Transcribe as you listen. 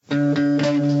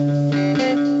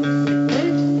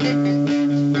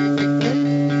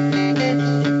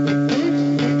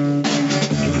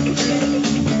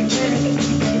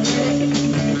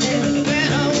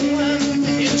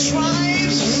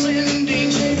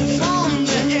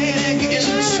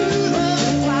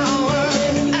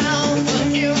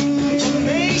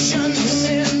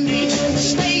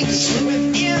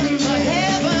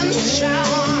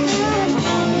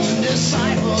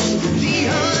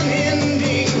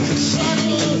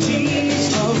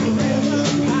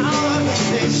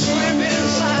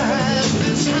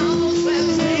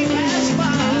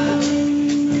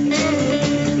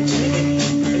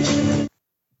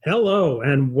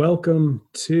and welcome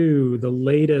to the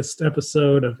latest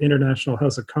episode of International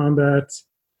House of Combat.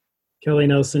 Kelly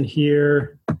Nelson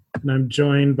here, and I'm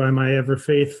joined by my ever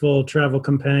faithful travel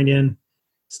companion,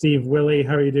 Steve Willie.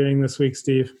 How are you doing this week,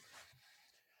 Steve?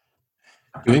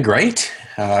 Doing great.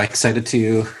 Excited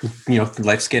to,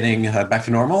 life's getting back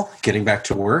to normal, getting back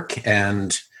to work,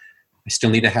 and I still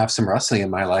need to have some wrestling in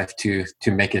my life to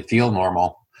make it feel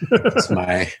normal. It's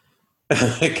my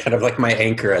kind of like my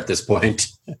anchor at this point.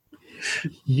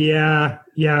 Yeah.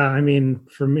 I mean,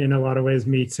 for me, in a lot of ways,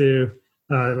 me too.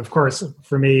 Of course,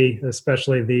 for me,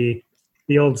 especially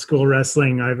the old school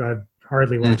wrestling, I've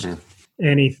hardly watched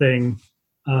anything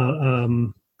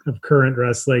of current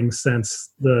wrestling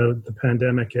since the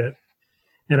pandemic hit,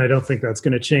 and I don't think that's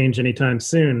going to change anytime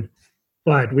soon.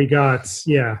 But we got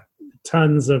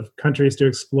tons of countries to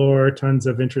explore, tons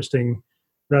of interesting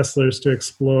wrestlers to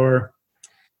explore.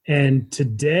 And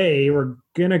today we're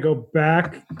going to go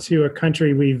back to a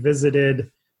country we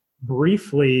visited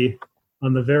briefly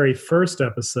on the very first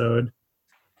episode,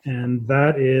 and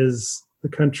that is the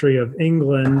country of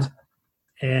England.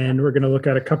 And we're going to look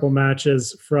at a couple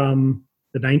matches from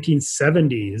the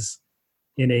 1970s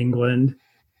in England.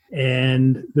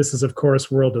 And this is, of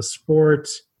course, World of Sport.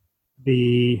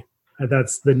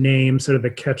 That's the name, sort of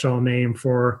the catch-all name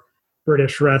for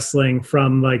British wrestling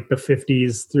from like the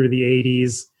 50s through the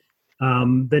 80s.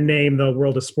 The name, though,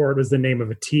 World of Sport was the name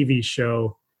of a TV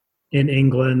show in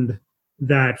England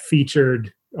that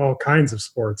featured all kinds of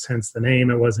sports, hence the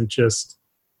name. It wasn't just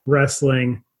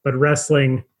wrestling, but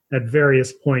wrestling at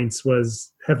various points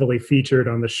was heavily featured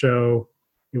on the show.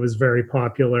 It was very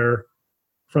popular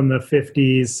from the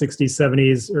 50s, 60s,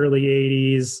 70s, early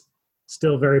 80s,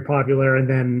 still very popular. And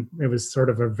then it was sort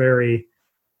of a very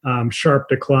sharp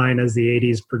decline as the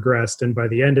 80s progressed. And by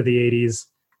the end of the 80s,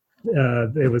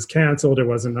 it was canceled. It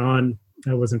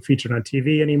wasn't featured on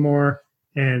TV anymore.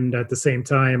 And at the same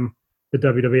time, the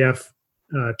WWF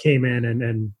came in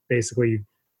and basically,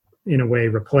 in a way,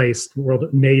 replaced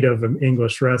world native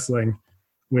English wrestling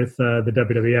with the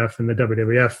WWF. And the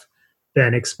WWF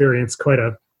then experienced quite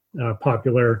a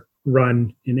popular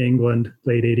run in England,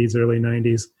 late 80s, early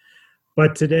 90s.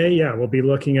 But today, we'll be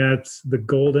looking at the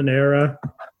golden era.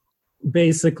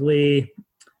 Basically,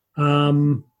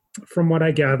 from what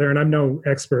I gather, and I'm no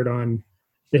expert on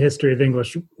the history of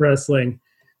English wrestling,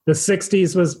 the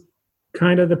 60s was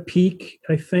kind of the peak,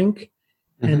 I think.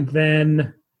 Mm-hmm. And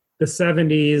then the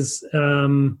 70s,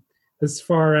 as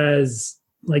far as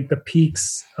like the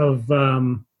peaks of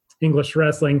English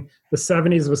wrestling, the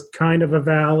 70s was kind of a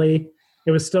valley.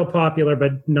 It was still popular,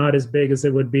 but not as big as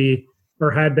it would be or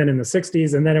had been in the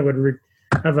 60s. And then it would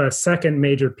have a second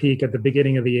major peak at the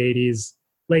beginning of the 80s,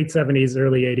 late 70s,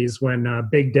 early 80s, when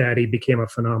Big Daddy became a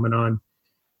phenomenon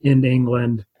in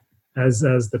England as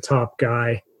the top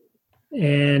guy.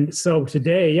 And so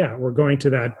today, we're going to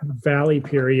that valley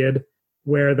period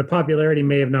where the popularity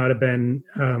may have not have been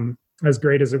as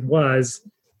great as it was,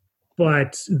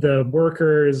 but the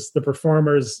workers, the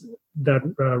performers that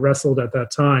wrestled at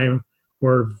that time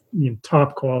were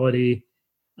top quality.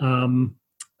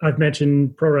 I've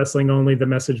mentioned Pro Wrestling Only, the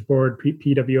message board,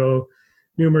 PWO,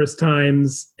 numerous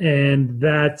times, and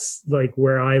that's like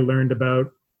where I learned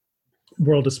about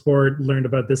World of Sport, learned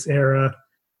about this era,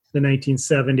 the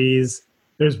 1970s.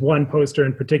 There's one poster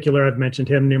in particular, I've mentioned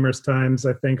him numerous times,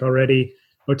 I think already,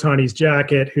 Otani's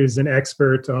Jacket, who's an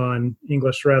expert on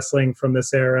English wrestling from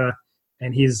this era,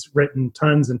 and he's written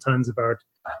tons and tons about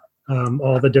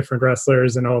all the different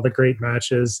wrestlers and all the great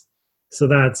matches. So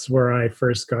that's where I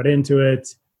first got into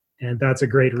it, and that's a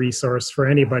great resource for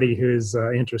anybody who's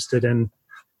interested in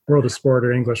World of Sport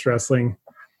or English wrestling.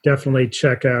 Definitely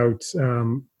check out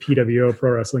PWO,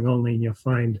 Pro Wrestling Only, and you'll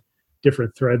find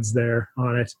different threads there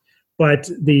on it. But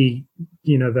the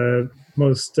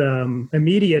most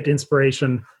immediate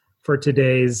inspiration for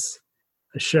today's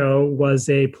show was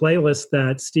a playlist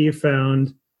that Steve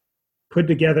found, put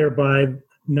together by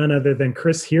none other than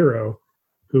Chris Hero,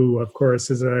 who, of course,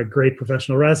 is a great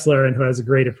professional wrestler and who has a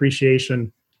great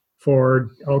appreciation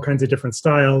for all kinds of different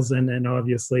styles and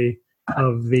obviously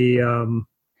of the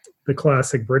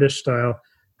classic British style.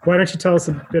 Why don't you tell us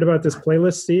a bit about this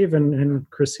playlist, Steve, and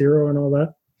Chris Hero and all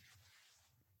that?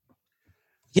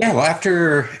 Yeah, well,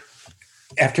 after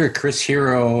Chris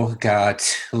Hero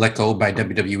got let go by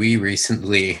WWE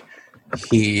recently,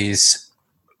 he's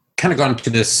kind of gone to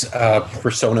this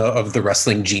persona of the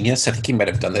wrestling genius. I think he might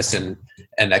have done this in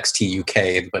NXT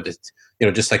UK, but it's,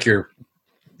 just like your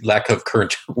lack of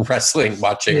current wrestling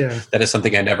watching, that is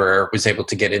something I never was able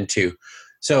to get into.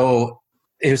 So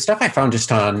it was stuff I found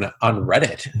just on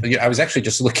Reddit. I was actually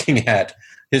just looking at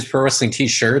his pro wrestling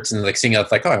t-shirts and like seeing, I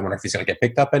was like, oh, I wonder if he's going to get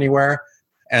picked up anywhere.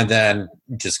 and then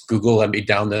just Google led me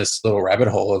down this little rabbit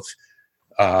hole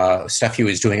of stuff he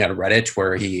was doing on Reddit,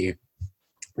 where he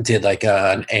did like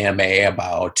an AMA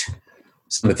about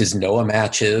some of his Noah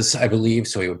matches, I believe.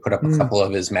 So he would put up a couple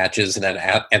of his matches and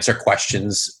then answer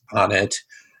questions on it.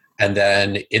 And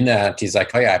then in that, he's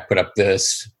like, oh yeah, I put up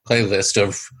this playlist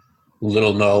of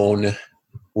little known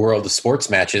World of Sports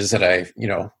matches that I,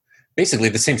 basically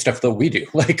the same stuff that we do,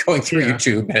 like going through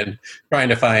YouTube and trying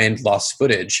to find lost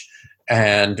footage.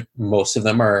 And most of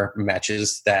them are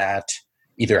matches that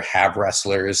either have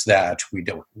wrestlers that we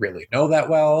don't really know that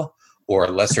well, or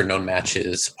lesser known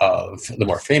matches of the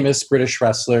more famous British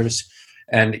wrestlers.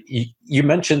 And you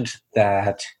mentioned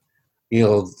that,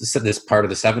 this part of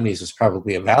the 70s was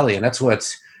probably a valley. And that's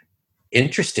what's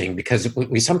interesting, because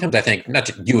we sometimes, I think, not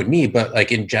just you and me, but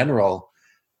like in general,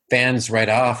 fans write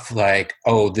off like,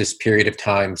 oh, this period of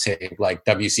time, say like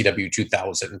WCW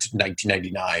 2000,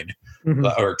 1999,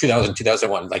 or 2000,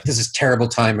 2001, like this is terrible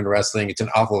time in wrestling. It's an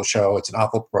awful show. It's an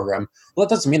awful program. Well, it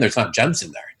doesn't mean there's not gems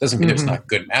in there. It doesn't mean there's not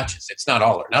good matches. It's not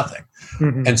all or nothing.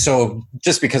 And so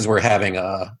just because we're having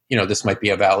this might be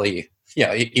a valley.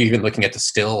 Yeah, even looking at the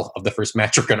still of the first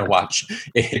match we're going to watch,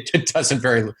 it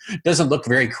doesn't look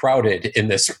very crowded in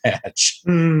this match.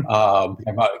 Got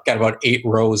about 8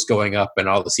 rows going up, and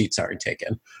all the seats aren't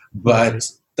taken. But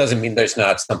doesn't mean there's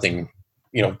not something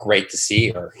great to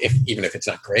see, or even if it's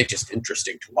not great, just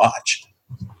interesting to watch.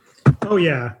 Oh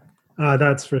yeah,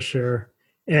 that's for sure.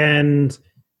 And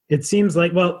it seems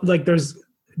like there's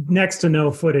next to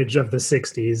no footage of the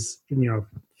 '60s.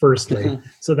 Firstly,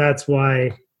 so that's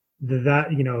why.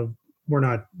 We're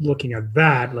not looking at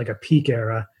that like a peak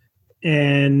era.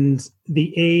 And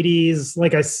the 80s,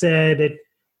 like I said,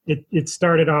 it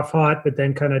started off hot, but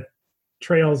then kind of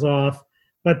trails off.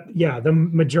 But yeah, the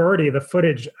majority of the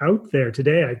footage out there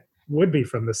today would be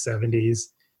from the 70s.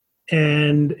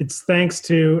 And it's thanks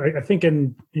to, I think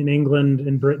in England,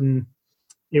 in Britain,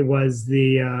 it was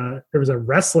there was a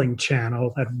wrestling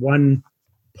channel at one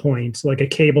point, like a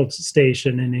cable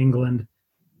station in England,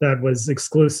 that was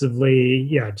exclusively,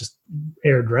 just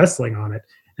aired wrestling on it.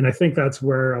 And I think that's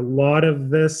where a lot of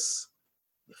this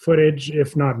footage,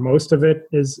 if not most of it,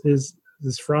 is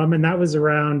from. And that was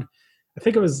around, I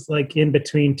think it was like in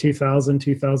between 2000,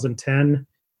 2010,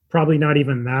 probably not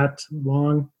even that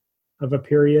long of a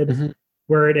period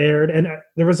where it aired. And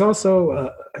there was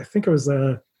also, I think it was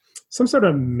some sort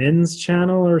of men's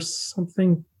channel or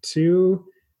something too,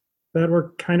 that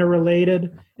were kind of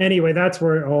related. Anyway, that's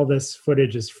where all this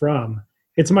footage is from.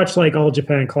 It's much like All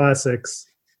Japan Classics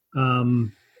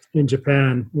in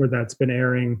Japan, where that's been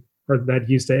airing, or that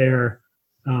used to air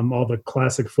all the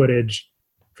classic footage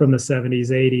from the 70s,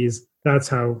 80s. That's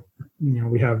how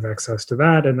we have access to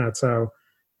that, and that's how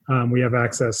we have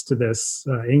access to this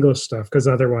English stuff. Because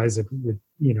otherwise, it would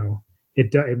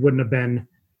it wouldn't have been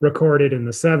recorded in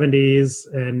the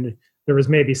 70s, and there was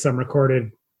maybe some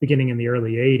recorded beginning in the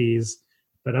early 80s,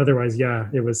 but otherwise,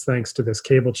 it was thanks to this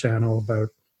cable channel about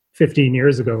 15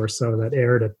 years ago or so that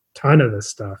aired a ton of this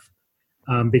stuff.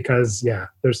 Because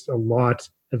there's a lot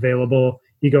available.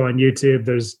 You go on YouTube,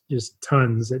 there's just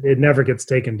tons. It never gets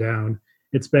taken down.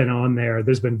 It's been on there.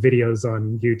 There's been videos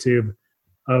on YouTube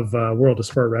of World of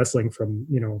Sport Wrestling from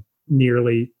near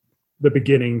the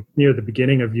beginning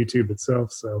of YouTube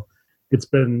itself. So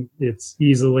it's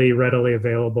easily, readily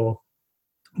available.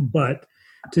 But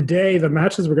today, the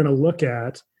matches we're going to look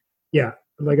at,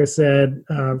 like I said,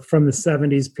 from the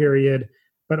 70s period,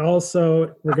 but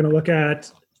also we're going to look at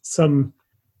some,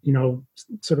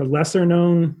 sort of lesser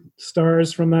known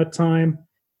stars from that time.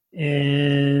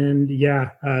 And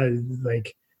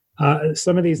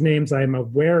some of these names I'm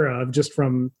aware of just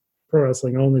from Pro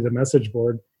Wrestling Only, the message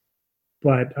board,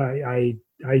 but I'm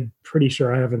pretty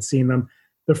sure I haven't seen them.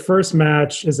 The first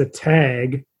match is a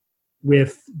tag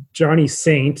with Johnny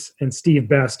Saint and Steve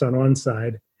Best on one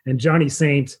side. And Johnny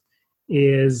Saint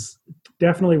is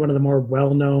definitely one of the more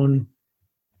well-known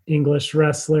English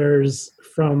wrestlers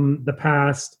from the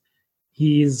past.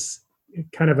 He's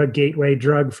kind of a gateway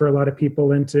drug for a lot of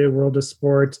people into World of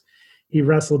Sport. He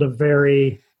wrestled a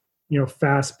very,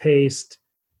 fast-paced,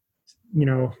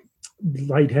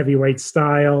 light heavyweight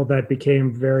style that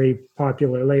became very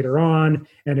popular later on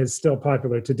and is still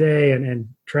popular today and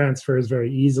transfers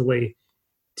very easily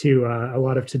to a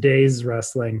lot of today's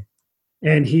wrestling.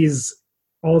 And he's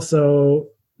also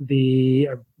the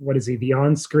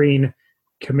on-screen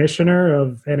commissioner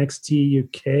of NXT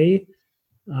UK.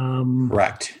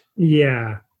 Correct.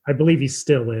 Yeah, I believe he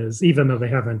still is, even though they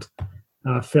haven't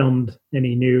filmed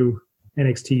any new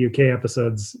NXT UK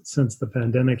episodes since the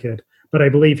pandemic hit. But I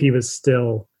believe he was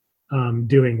still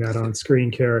doing that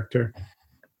on-screen character.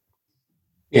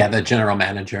 Yeah, the general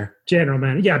manager. General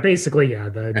manager. Yeah, basically, yeah,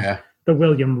 the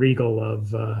William Regal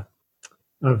of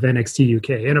NXT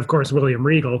UK, and of course William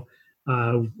Regal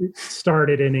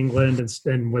started in England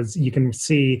and was you can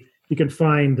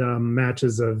find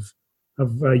matches of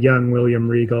young William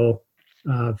Regal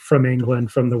from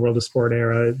England from the World of Sport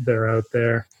era. They're out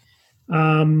there.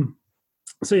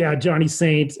 So yeah, Johnny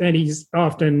Saint, and he's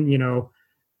often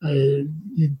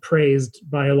praised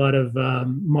by a lot of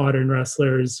modern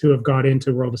wrestlers who have got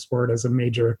into World of Sport as a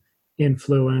major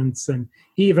influence, and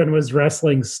he even was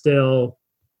wrestling still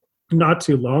not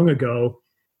too long ago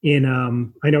in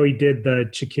I know he did the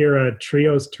Shakira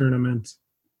Trios tournament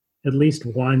at least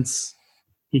once.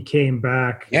 He came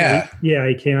back. Yeah.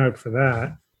 He came out for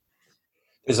that.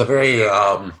 There's a very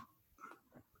I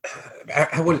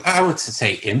would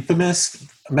say infamous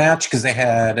match, because they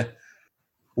had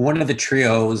one of the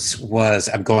trios was,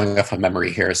 I'm going off of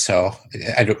memory here, so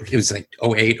it was like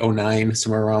 08, 09,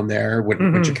 somewhere around there when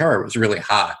Shakira was really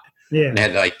hot. Yeah. And they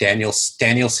had like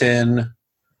Danielson,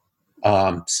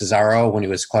 Cesaro when he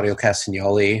was Claudio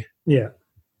Castagnoli. Yeah.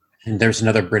 And there's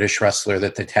another British wrestler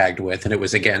that they tagged with, and it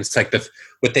was against like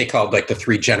what they called like the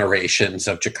three generations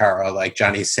of Chikara, like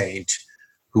Johnny Saint,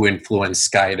 who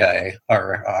influenced Skyday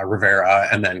or Rivera,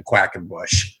 and then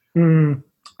Quackenbush.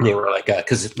 They were like,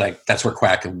 because like that's where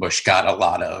Quackenbush got a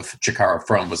lot of Chikara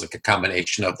from, was like a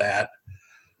combination of that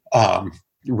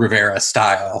Rivera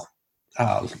style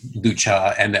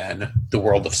lucha, and then the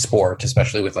world of sport,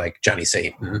 especially with like Johnny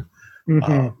Saint and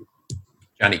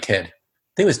Johnny Kidd.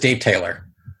 I think it was Dave Taylor.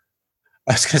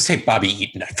 I was going to say Bobby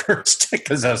Eaton at first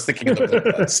because I was thinking of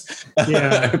the Blitz.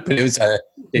 Yeah. But it was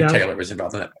Dave Taylor was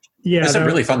involved in that. Yeah. That's some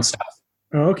really fun stuff.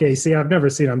 Oh, okay. See, I've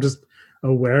never seen it. I'm just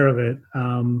aware of it.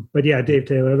 But yeah, Dave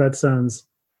Taylor, that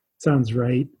sounds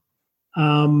right.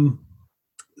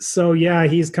 So yeah,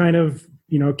 he's kind of,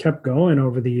 kept going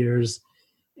over the years.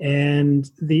 And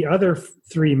the other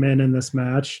three men in this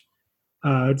match,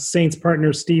 Saints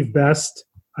partner Steve Best,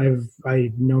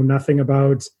 I know nothing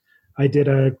about. I did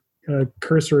a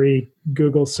cursory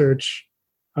Google search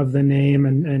of the name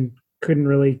and couldn't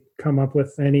really come up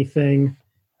with anything.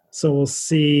 So we'll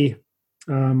see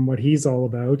what he's all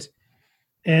about.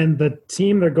 And the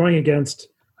team they're going against,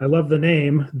 I love the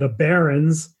name, the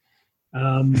Barons.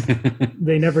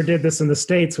 They never did this in the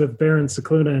States with Baron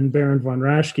Cicluna and Baron von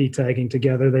Raschke tagging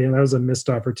together. That was a missed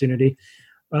opportunity.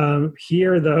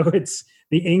 Here, though, it's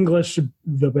the English,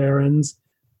 the Barons.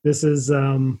 This is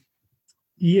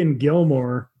Ian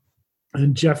Gilmore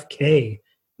and Jeff Kay.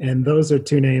 And those are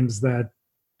two names that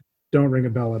don't ring a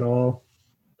bell at all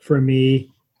for me.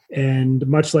 And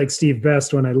much like Steve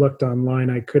Best, when I looked online,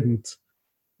 I couldn't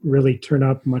really turn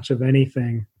up much of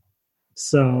anything.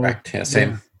 So right. Yeah,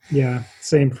 same. Yeah,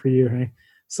 same for you, hey.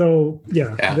 So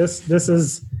this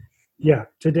is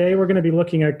today we're going to be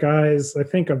looking at guys. I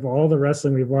think of all the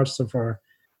wrestling we've watched so far,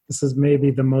 this is maybe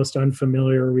the most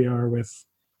unfamiliar we are with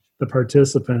the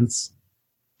participants.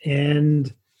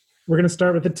 And we're going to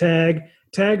start with the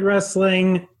tag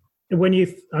wrestling. At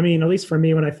least for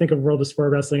me, when I think of World of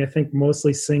Sport Wrestling, I think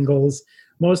mostly singles.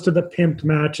 Most of the pimped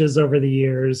matches over the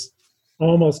years,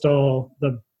 almost all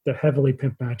the heavily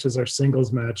pimped matches are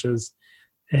singles matches.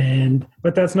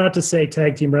 But that's not to say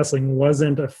tag team wrestling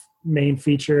wasn't a main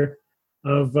feature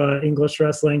of English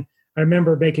wrestling. I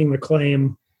remember making the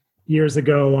claim years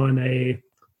ago on a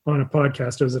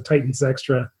podcast. It was a Titans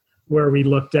Extra, where we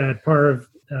looked at part of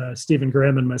Stephen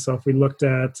Grimm and myself. We looked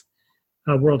at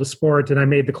World of Sport, and I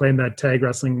made the claim that tag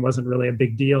wrestling wasn't really a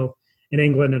big deal in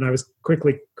England, and I was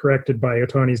quickly corrected by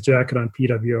Otani's Jacket on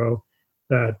PWO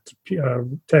that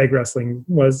tag wrestling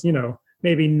was,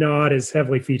 maybe not as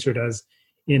heavily featured as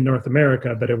in North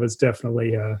America, but it was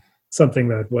definitely something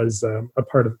that was a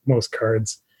part of most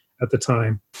cards at the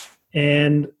time.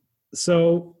 And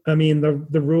so,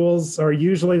 the rules are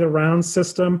usually the round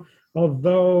system,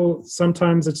 although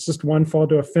sometimes it's just one fall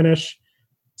to a finish.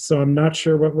 So I'm not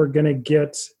sure what we're going to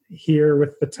get here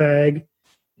with the tag.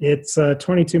 It's a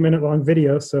 22-minute long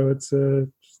video, so it's a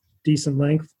decent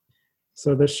length.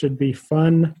 So this should be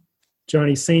fun.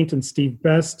 Johnny Saint and Steve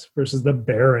Best versus the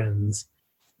Barons.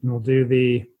 And we'll do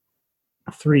the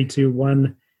 3, 2,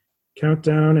 1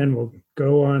 countdown, and we'll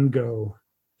go on go.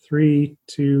 3,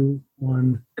 2,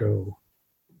 1, go.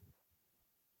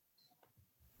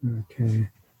 Okay.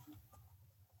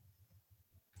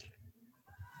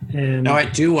 And now I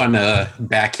do want to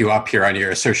back you up here on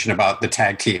your assertion about the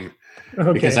tag team,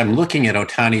 because I'm looking at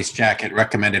Otani's Jacket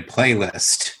recommended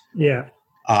playlist. Yeah.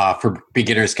 For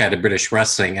Beginner's Guide to British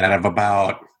Wrestling, and out of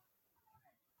about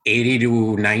 80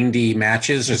 to 90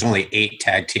 matches, there's only 8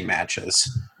 tag team matches.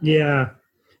 Yeah.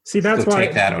 See, that's So why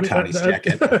take that, Otani's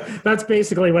jacket. that's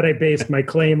basically what I based my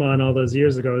claim on all those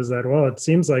years ago. Is that, well, it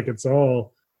seems like it's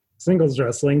all singles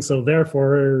wrestling, so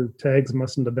therefore tags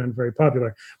mustn't have been very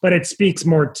popular. But it speaks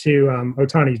more to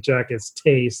Otani's jacket's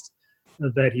taste,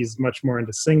 that he's much more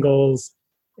into singles,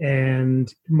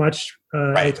 and much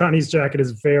Right. Otani's jacket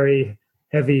is very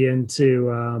heavy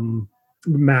into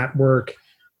mat work,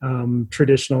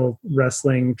 traditional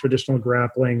wrestling, traditional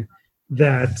grappling,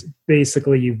 that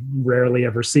basically you rarely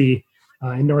ever see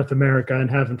in North America and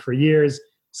haven't for years.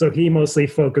 So he mostly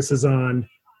focuses on,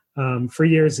 for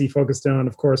years, he focused on,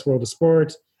 of course, World of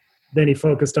Sport. Then he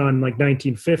focused on like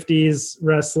 1950s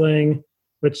wrestling,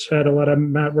 which had a lot of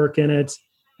mat work in it.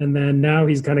 And then now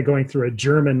he's kind of going through a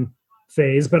German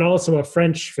phase, but also a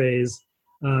French phase.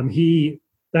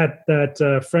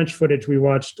 That French footage we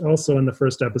watched also in the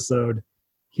first episode,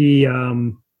 he's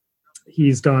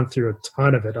gone through a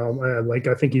ton of it.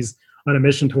 I think he's on a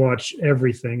mission to watch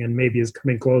everything, and maybe is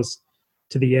coming close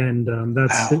to the end.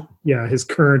 That's his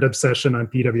current obsession on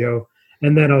PWO,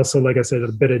 and then also, like I said,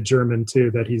 a bit of German too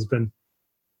that he's been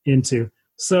into.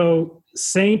 So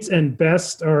Saint and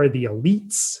Best are the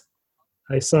elites.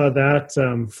 I saw that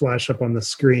flash up on the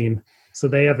screen. So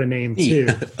they have a name too.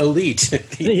 Elite.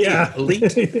 Yeah.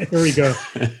 Elite. Here we go.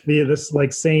 This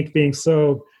like Saint being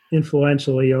so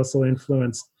influential, he also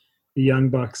influenced the Young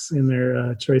Bucks in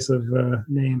their choice of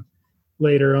name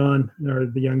later on, or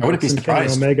the Young Bucks. I wouldn't be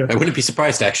surprised. Omega. I wouldn't be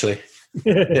surprised, actually.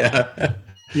 Yeah.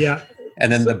 Yeah.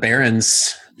 And then the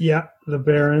Barons. Yeah, the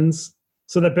Barons.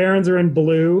 So the Barons are in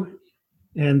blue,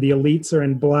 and the elites are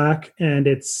in black, and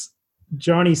it's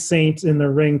Johnny Saint in the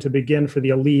ring to begin for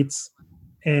the elites.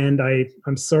 And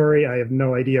I'm sorry, I have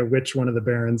no idea which one of the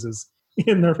Barons is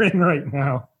in the ring right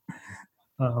now.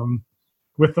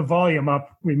 With the volume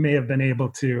up, we may have been able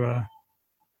to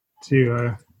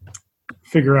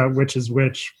figure out which is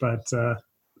which, but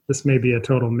this may be a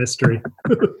total mystery.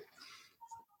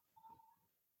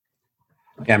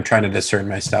 Yeah, I'm trying to discern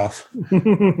myself.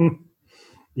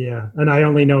 Yeah, and I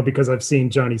only know because I've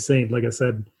seen Johnny Saint, like I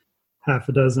said, half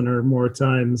a dozen or more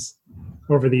times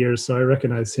over the years, so I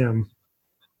recognize him.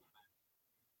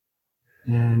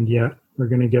 And yeah, you're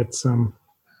going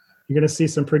to see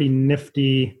some pretty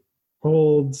nifty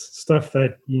holds, stuff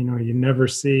that, you never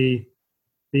see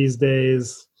these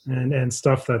days, and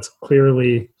stuff that's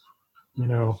clearly,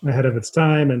 ahead of its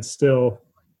time and still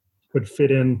would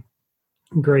fit in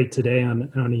great today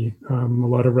on a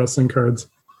lot of wrestling cards.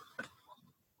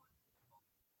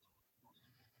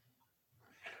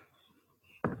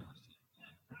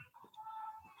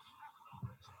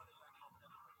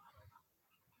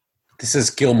 This is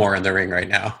Gilmore in the ring right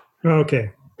now.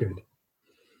 Okay, good.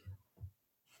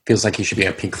 Feels like he should be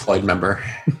a Pink Floyd member.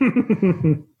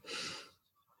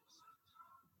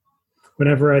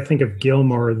 Whenever I think of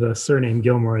Gilmore, the surname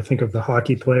Gilmore, I think of the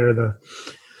hockey player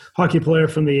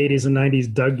from the 80s and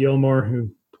 90s, Doug Gilmore, who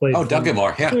played. Oh, Doug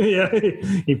Gilmore, yeah. Yeah,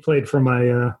 he played for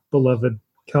my beloved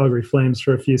Calgary Flames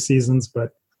for a few seasons,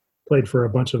 but played for a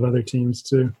bunch of other teams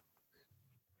too.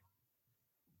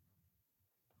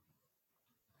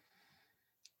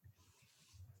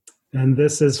 And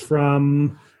this is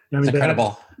from... It's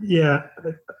incredible.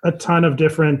 A ton of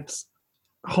different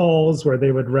halls where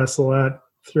they would wrestle at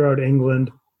throughout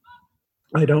England.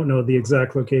 I don't know the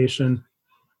exact location.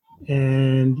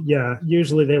 And yeah,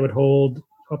 usually they would hold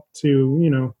up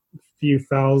to, a few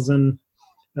thousand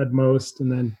at most,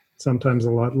 and then sometimes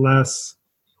a lot less.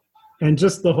 And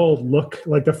just the whole look,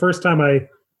 like the first time I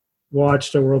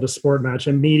watched a World of Sport match,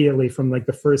 immediately from like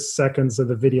the first seconds of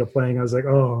the video playing, I was like,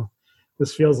 oh,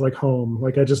 this feels like home.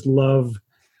 Like I just love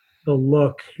the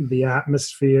look, the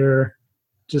atmosphere,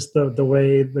 just the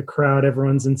way the crowd,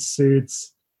 everyone's in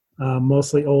suits,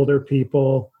 mostly older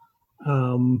people.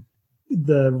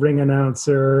 The ring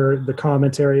announcer, the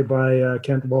commentary by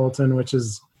Kent Walton,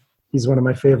 he's one of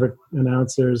my favorite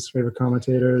announcers, favorite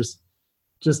commentators.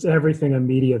 Just everything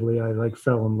immediately, I like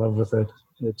fell in love with it.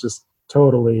 It just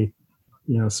totally,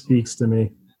 speaks to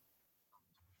me.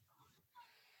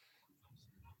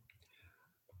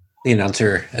 The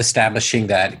announcer establishing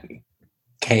that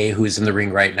Kay, who's in the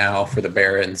ring right now for the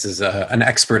Barons, is an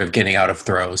expert of getting out of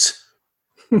throws.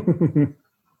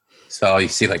 So you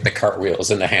see like the cartwheels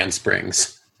and the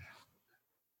handsprings.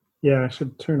 Yeah, I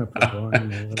should turn up the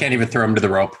volume. Can't even throw him to the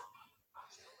rope.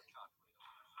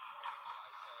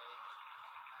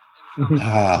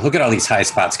 Look at all these high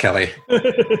spots, Kelly.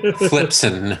 Flips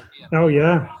and... Oh,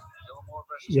 yeah.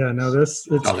 Yeah, no, it's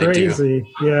crazy.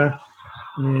 Yeah.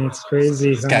 It's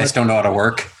crazy. These guys don't know how to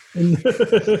work.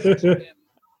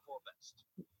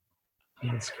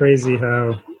 It's crazy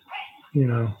how,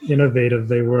 innovative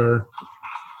they were.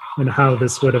 and how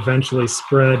this would eventually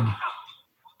spread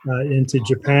into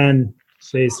Japan,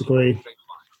 basically,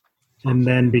 and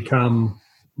then become,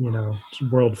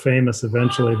 world famous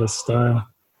eventually, this style.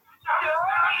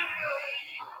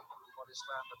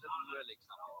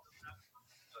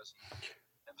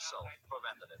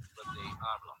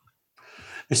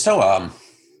 They're so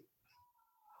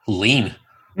lean.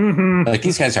 Mm-hmm. Like,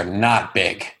 these guys are not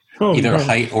big, either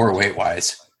height or weight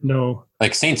wise. No.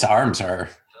 Like, Saint's arms are,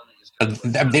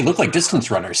 they look like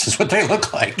distance runners, is what they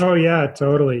look like. Oh, yeah,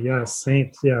 totally. Yeah,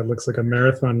 Saint, it looks like a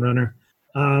marathon runner.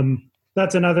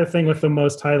 That's another thing with the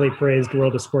most highly praised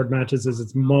World of Sport matches is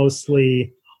it's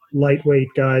mostly lightweight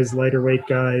guys, lighter weight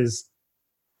guys,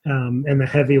 and the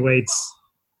heavyweights.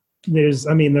 There's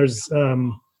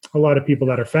a lot of people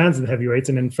that are fans of the heavyweights,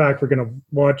 and in fact, we're going to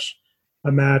watch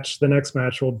a match. The next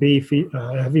match will be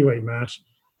a heavyweight match,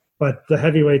 but the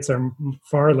heavyweights are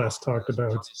far less talked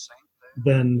about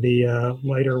than the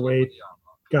lighter weight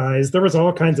guys. There was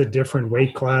all kinds of different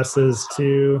weight classes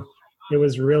too. It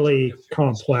was really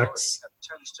complex,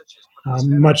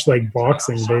 much like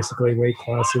boxing, basically, weight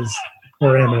classes,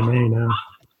 or MMA now.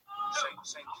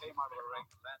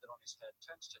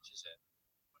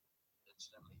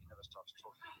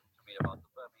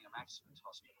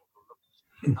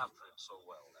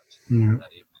 Yeah.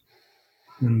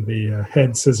 And the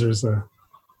head scissors,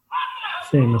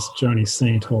 famous Johnny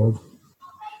Saint hold.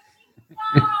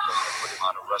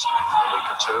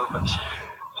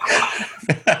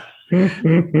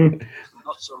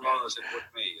 Not so long as it would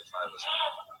me if I was.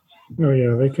 Oh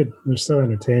yeah, they're so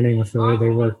entertaining with the way they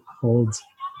work holds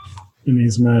in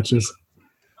these matches.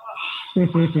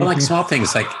 Well, like small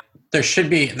things, like there should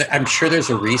be, I'm sure there's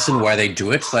a reason why they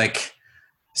do it. Like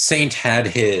Saint had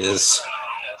his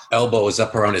elbows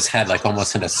up around his head, like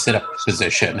almost in a sit-up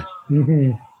position.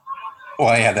 Mm-hmm. Well,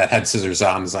 I had that head scissors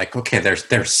on. I was like, okay,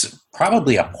 there's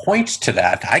probably a point to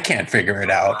that. I can't figure it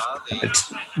out.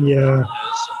 Yeah.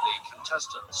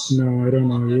 No, I don't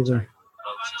know either.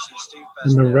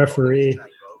 And the referee,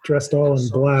 dressed all in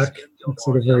black, looks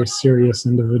like a very serious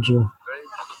individual.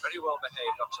 Very well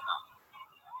behaved up to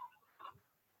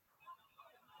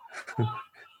now.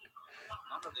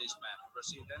 None of these men have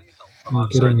received any help from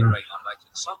outside the ring, unlike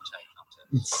in some tag contests.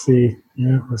 Let's see.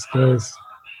 Yeah, this guy's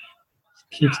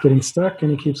keeps getting stuck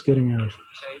and he keeps getting out.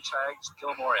 K-tags,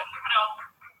 Gilmore in.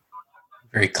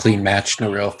 Very clean match,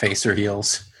 no real face or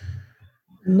heels.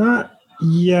 Not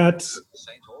yet.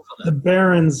 The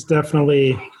Barons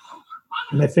definitely,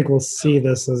 and I think we'll see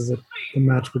this as the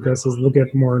match progresses, they'll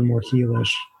get more and more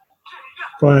heelish.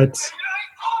 But,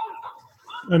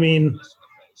 I mean,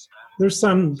 there's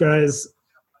some guys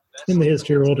in the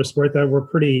history of older sport that were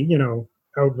pretty,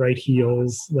 outright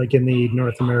heels, like in the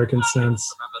North American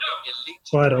sense.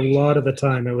 But a lot of the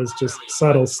time it was just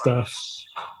subtle stuff.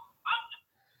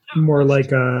 More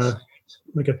like a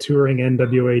touring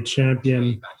NWA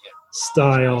champion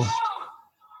style,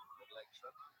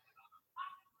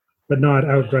 but not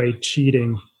outright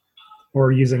cheating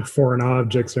or using foreign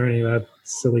objects or any of that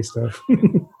silly stuff.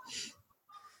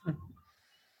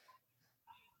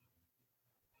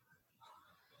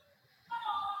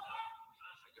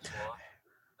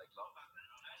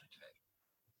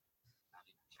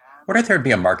 What if there'd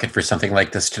be a market for something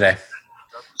like this today?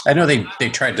 I know they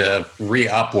tried to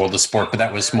re-up World of Sport, but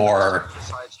that was more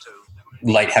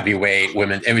light heavyweight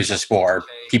women. It was just for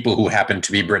people who happened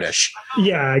to be British.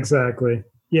 Yeah, exactly.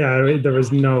 Yeah, there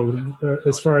was no,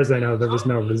 as far as I know, there was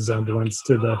no resemblance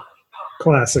to the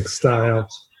classic style.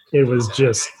 It was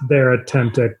just their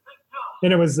attempt at,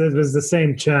 and it was the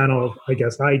same channel, I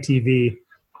guess, ITV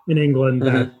in England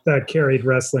that carried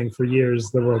wrestling for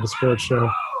years, the World of Sport show.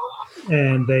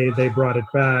 And they brought it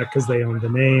back because they owned the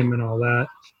name and all that.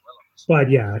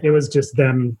 But yeah, it was just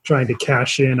them trying to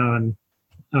cash in on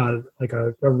like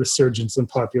a resurgence in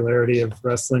popularity of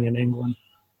wrestling in England.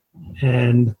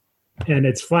 And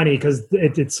it's funny because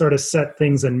it sort of set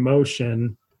things in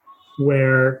motion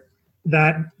where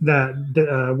that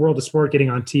World of Sport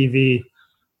getting on TV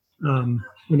in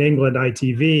England,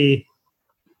 ITV,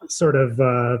 sort of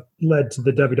led to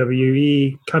the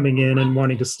WWE coming in and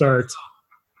wanting to start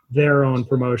their own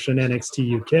promotion,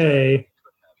 NXT UK,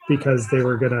 because they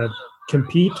were going to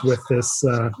compete with this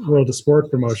World of Sport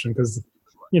promotion. Because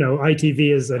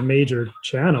ITV is a major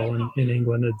channel in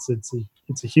England.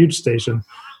 It's a huge station,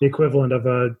 the equivalent of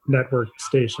a network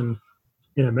station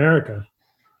in America.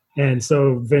 And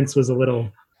so Vince was a little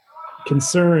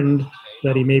concerned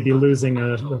that he may be losing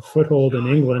a foothold in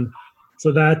England.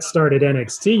 So that started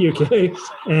NXT UK,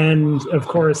 and of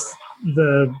course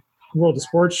the World of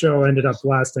Sports show ended up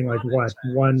lasting like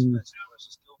one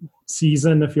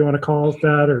season, if you want to call it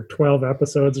that, or 12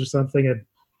 episodes or something.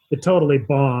 it totally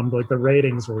bombed. Like the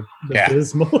ratings were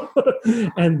abysmal.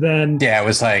 And then it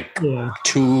was like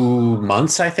 2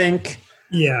 months, I think.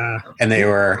 Yeah. And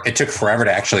it took forever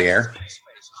to actually air.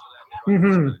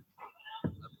 Mm-hmm.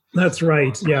 That's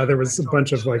right. Yeah, there was a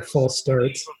bunch of like false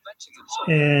starts.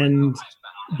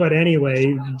 But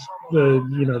anyway,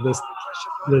 the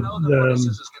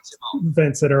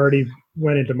events had already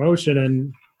went into motion,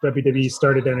 and WWE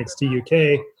started NXT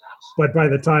UK. But by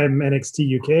the time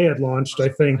NXT UK had launched, I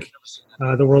think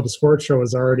the World of Sport show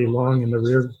was already long in the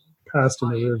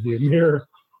rearview mirror.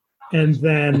 And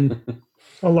then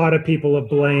a lot of people have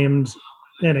blamed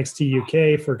NXT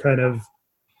UK for kind of,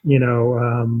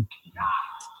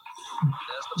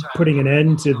 putting an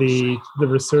end to the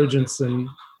resurgence in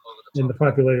the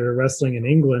popularity of wrestling in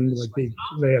England. Like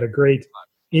they had a great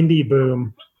indie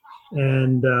boom,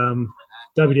 and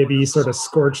WWE sort of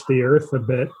scorched the earth a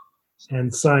bit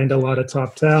and signed a lot of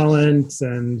top talent.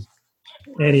 And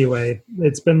anyway,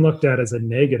 it's been looked at as a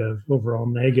overall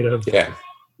negative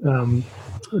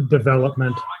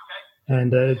development,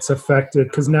 and it's affected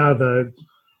because now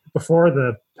before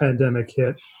the pandemic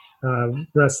hit,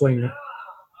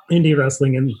 indie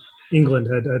wrestling in England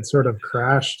had sort of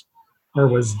crashed or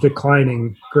was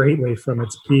declining greatly from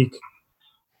its peak.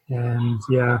 And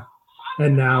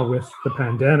now with the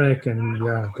pandemic and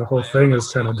the whole thing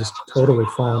is kind of just totally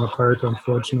fallen apart,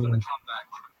 unfortunately.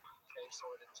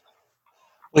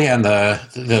 Well, yeah, and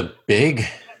the big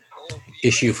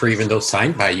issue for even those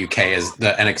signed by UK is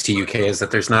the NXT UK is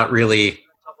that there's not really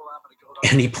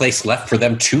any place left for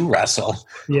them to wrestle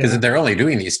because they're only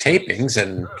doing these tapings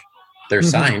and they're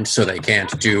signed, so they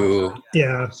can't do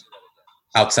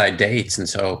outside dates. And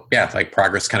so, like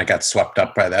Progress kind of got swept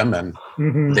up by them, and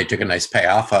they took a nice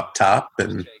payoff up top.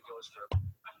 And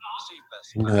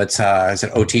it's is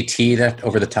it OTT that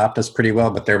Over the Top does pretty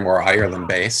well, but they're more Ireland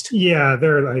based. Yeah,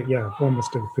 they're like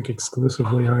almost I think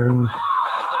exclusively Ireland.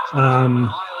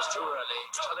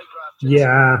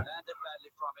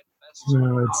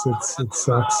 No, it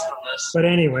sucks. But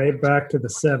anyway, back to the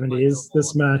 70s.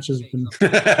 This match has been.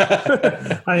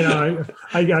 I know.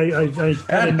 I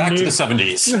back to the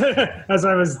 70s. As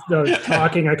I was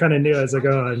talking, I kind of knew as I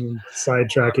go, I'm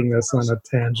sidetracking this on a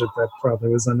tangent that probably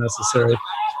was unnecessary.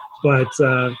 But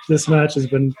this match has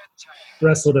been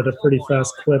wrestled at a pretty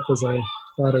fast clip, as I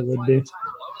thought it would be.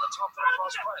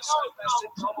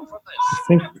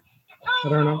 I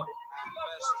don't know.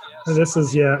 This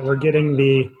is we're getting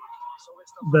the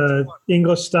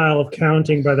English style of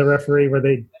counting by the referee, where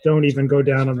they don't even go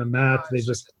down on the mat; they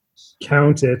just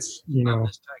count it,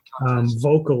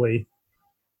 vocally.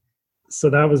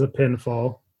 So that was a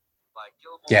pinfall.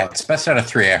 Yeah, it's best out of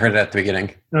 3. I heard it at the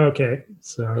beginning. Okay,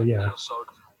 so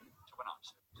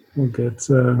we'll get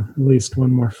at least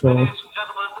one more fall. Ladies and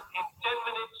gentlemen, in 10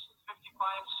 minutes,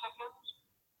 55 seconds,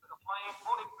 the playing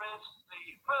fully press the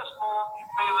first ball in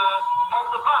favor of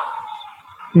the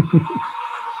Bucks.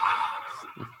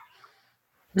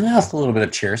 That's a little bit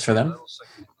of cheers for them.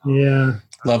 Yeah.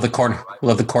 Love the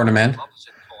corner man.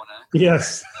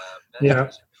 Yes.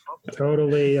 Yeah.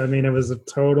 Totally. I mean, it was a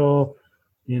total,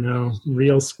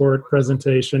 real sport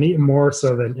presentation, even more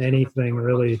so than anything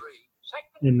really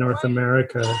in North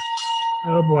America.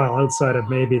 Well, outside of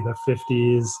maybe the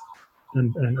 50s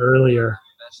and earlier.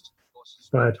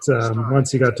 But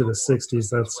once you got to the 60s,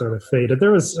 that sort of faded.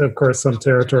 There was, of course, some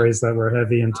territories that were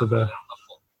heavy into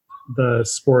the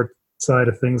sport side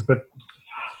of things, but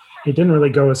it didn't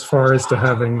really go as far as to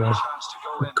having the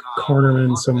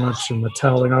cornerman so much and the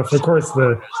toweling off. Of course,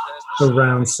 the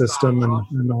round system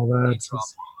and all that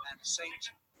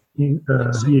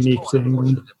is unique to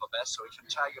England.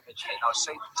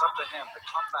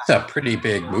 It's a pretty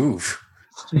big move.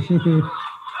 Yeah.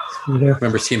 I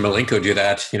remember seeing Malenko do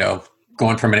that,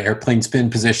 going from an airplane spin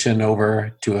position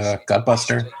over to a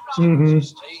gutbuster. Mm-hmm.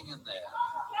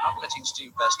 Not letting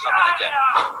Steve Best come in again.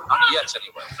 Not yet,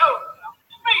 anyway. Too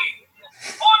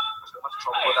much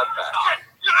trouble with that back.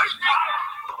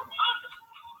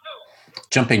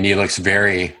 Jumping knee looks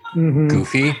very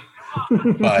goofy,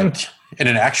 but in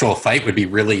an actual fight would be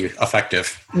really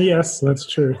effective. Yes, that's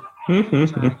true.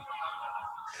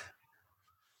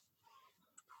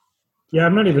 Yeah,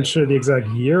 I'm not even sure the exact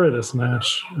year of this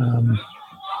match.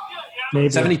 Maybe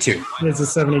 72. Is it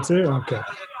 72? Okay.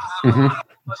 Mm-hmm.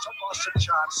 Boston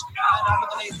chance, and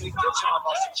underneath he gives him a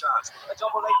Boston chance. A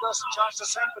double leg Nelson chance to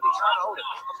sink, but he can't hold it.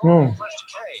 A fresh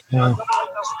decay. A double leg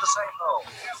Nelson to sink, though.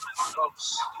 Ropes.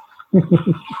 But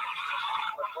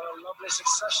what a lovely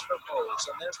succession of moves,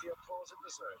 and there's the applause it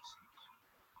deserves.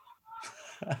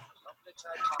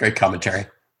 Great commentary.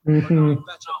 Mm-hmm.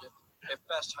 If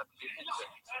Best hadn't been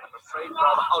injured, I'm afraid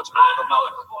rather out of it for the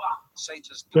moment.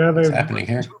 Yeah, What's happening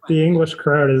here? the English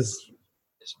crowd is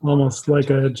almost like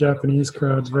a Japanese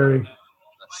crowd, very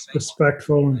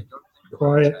respectful and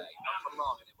quiet.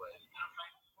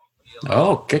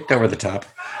 Oh, kicked over the top.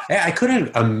 Yeah, I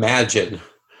couldn't imagine,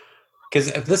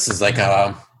 because this is like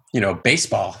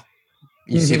baseball.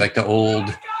 You see like the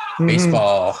old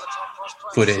baseball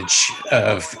footage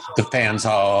of the fans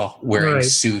all wearing Right.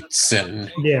 suits,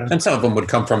 and Yeah. some of them would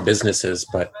come from businesses,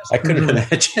 but I couldn't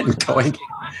imagine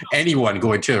anyone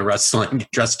going to a wrestling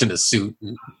dressed in a suit.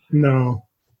 No.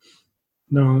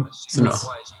 So no.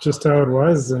 It's just how it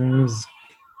was. I mean, it was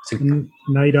So,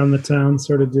 a night on the town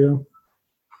sort of deal.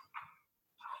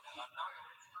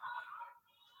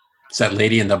 is that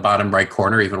lady in the bottom right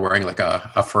corner even wearing like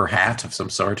a fur hat of some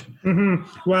sort?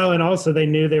 Well, and also they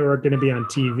knew they were going to be on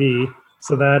TV,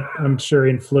 so that I'm sure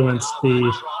influenced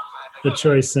the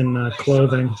choice in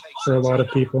clothing for a lot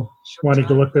of people wanting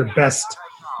to look their best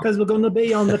because we're going to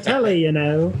be on the telly, you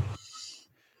know.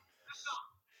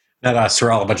 Not us,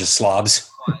 we're all a bunch of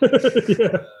slobs.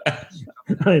 Yeah,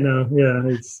 I know. Yeah,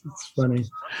 it's funny.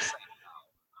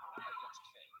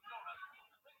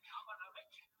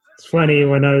 It's funny,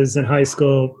 when I was in high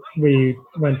school, we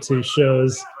went to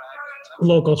shows,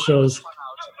 local shows.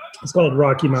 It's called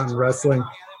Rocky Mountain Wrestling.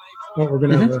 Oh, we're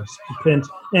gonna have a pin,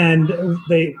 and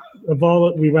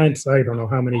we went. I don't know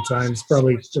how many times,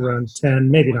 probably around 10,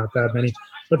 maybe not that many,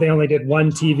 but they only did one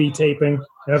TV taping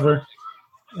ever,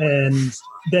 and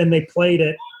then they played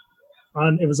it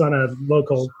on. It was on a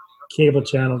local cable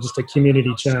channel, just a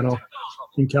community channel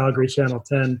in Calgary, Channel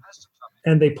 10,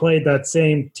 and they played that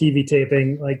same TV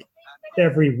taping like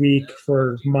every week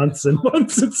for months and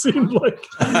months, it seemed like.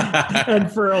 And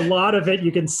for a lot of it,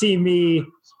 you can see me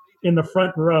in the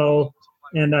front row.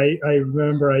 And I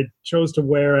remember I chose to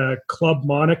wear a Club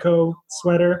Monaco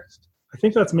sweater. I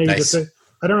think that's maybe Nice.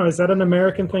 I don't know, is that an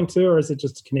American thing too, or is it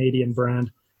just a Canadian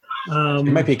brand? It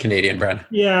might be a Canadian brand.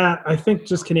 Yeah, I think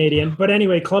just Canadian. But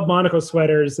anyway, Club Monaco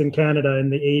sweaters in Canada in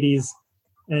the 80s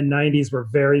and 90s were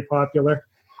very popular.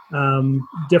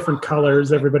 Different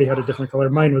colors. Everybody had a different color.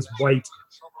 Mine was white.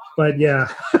 But yeah,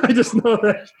 I just know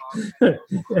that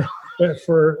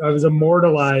I was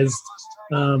immortalized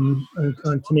on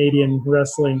Canadian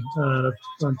wrestling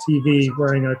on TV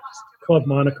wearing a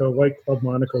white Club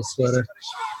Monaco sweater.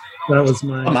 That was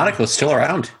my... Oh, Monaco's still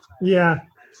around. Yeah.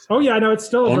 Oh, yeah, I know. It's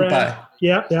still a Owned brand.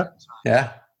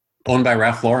 Yeah. Owned by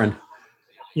Ralph Lauren.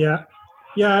 Yeah.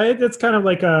 Yeah, it's kind of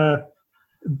like a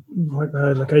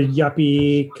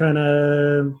yuppie kind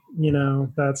of,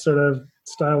 that sort of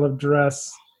style of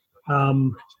dress.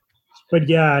 But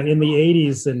yeah, in the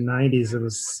 80s and 90s, it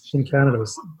was in Canada,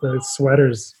 the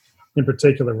sweaters in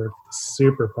particular were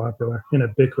super popular and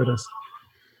ubiquitous.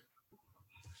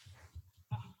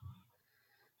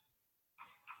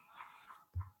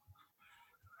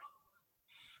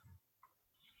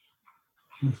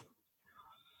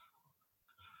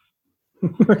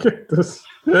 Look at this.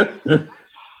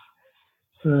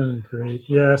 Oh, great.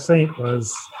 Yeah, Saint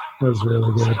was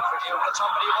really good.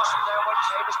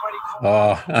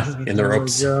 Oh, in the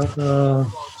ropes.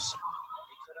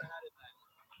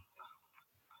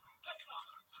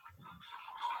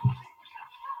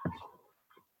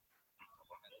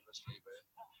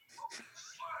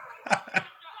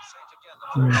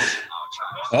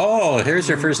 Oh, here's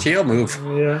your first heel move.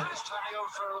 Yeah.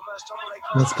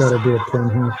 That's got to be a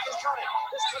pin here.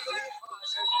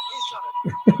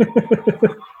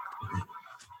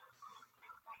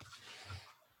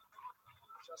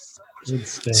 I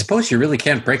suppose you really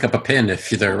can't break up a pin if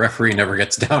the referee never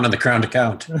gets down on the ground to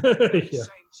count. Yeah.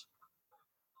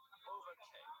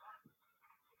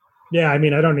 Yeah, I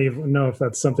mean, I don't even know if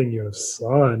that's something you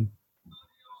saw in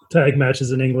tag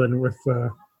matches in England with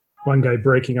one guy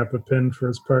breaking up a pin for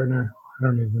his partner. I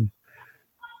don't even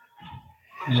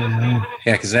know.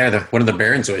 Yeah, because one of the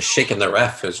Barons was shaking the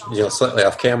ref, was slightly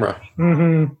off camera.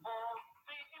 Mm-hmm.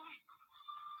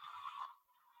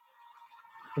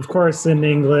 Of course, in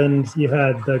England, you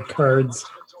had the cards,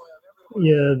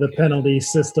 the penalty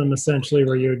system, essentially,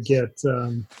 where you would get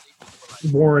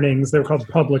warnings. They were called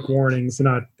public warnings,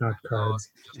 not cards.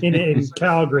 In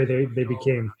Calgary, they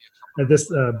became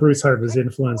Bruce Hart was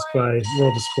influenced by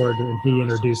World of Sport, and he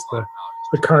introduced the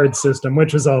card system,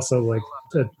 which was also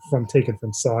taken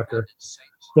from soccer.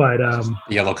 But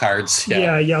yellow cards.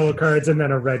 Yeah, yellow cards, and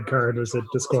then a red card was a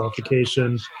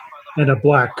disqualification. And a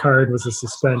black card was a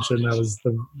suspension. That was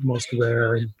the most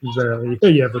rare, and rarely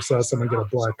you ever saw someone get a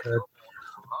black card.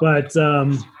 But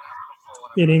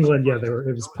in England, yeah,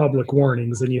 it was public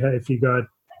warnings, and if you got,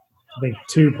 I think,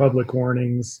 2 public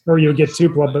warnings, or you would get 2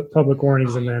 public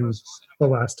warnings, and then the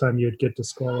last time you'd get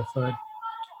disqualified.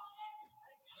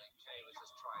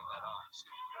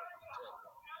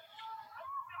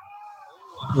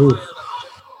 Oof.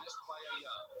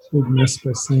 Big miss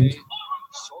by Saint.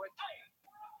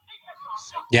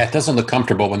 Yeah, it doesn't look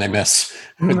comfortable when they miss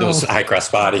with No. those high cross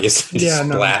bodies. Just Yeah,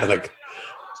 no. splat. Like,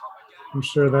 I'm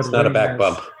sure that it's not a ring back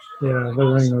was- bump. Yeah, the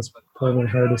ring was probably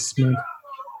hard to smooth.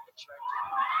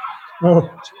 Oh.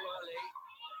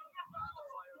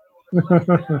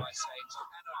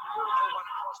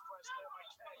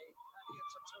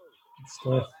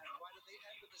 Stuff.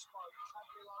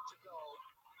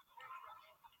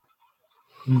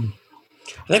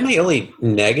 I think my only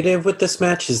negative with this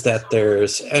match is that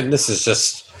there's, and this is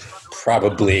just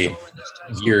probably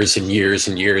years and years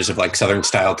and years of like Southern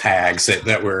style tags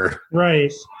that we're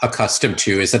Right. accustomed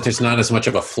to, is that there's not as much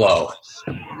of a flow.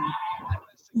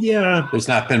 Yeah. There's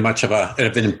not been much of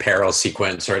an imperil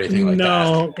sequence or anything like that.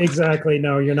 No, exactly.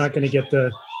 No, you're not going to get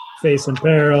the face in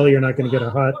peril. You're not going to get a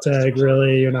hot tag,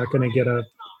 really. You're not going to get a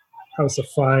House of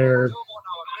Fire.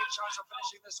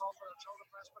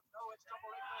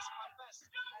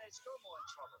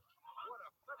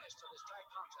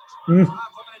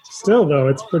 Still, though,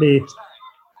 it's pretty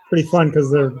fun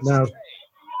because they're now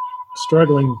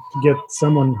struggling to get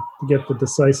someone to get the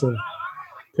decisive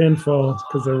pinfall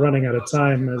because they're running out of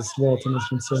time, as Walton has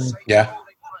been saying. Yeah.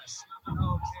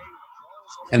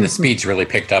 And the speed's really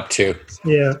picked up too.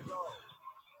 Yeah.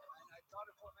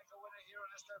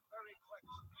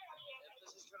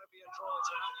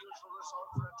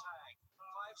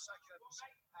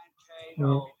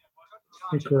 Well,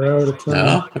 I think we're out of time.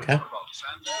 No? Okay.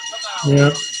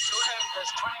 Yeah.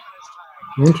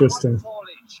 Interesting.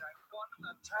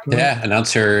 Yeah,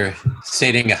 announcer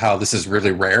stating how this is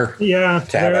really rare Yeah.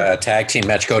 to have a tag team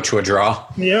match go to a draw.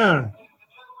 Yeah.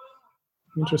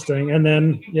 Interesting. And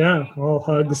then, yeah, all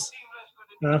hugs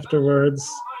afterwards.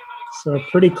 So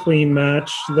pretty clean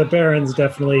match. The Barons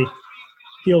definitely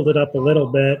healed it up a little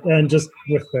bit, and just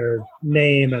with their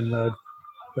name and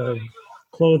the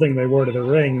clothing they wore to the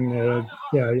ring,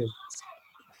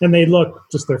 and they look,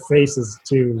 just their faces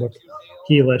too look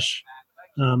heelish,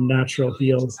 natural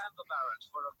heels.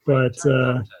 But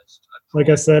like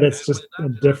I said, it's just a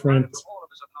different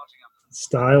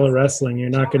style of wrestling. You're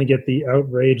not going to get the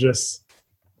outrageous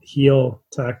heel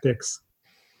tactics.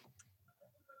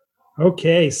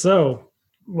 Okay, so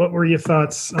what were your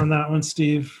thoughts on that one,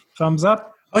 Steve? Thumbs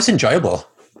up? Oh, it's enjoyable.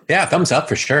 Yeah, thumbs up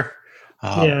for sure.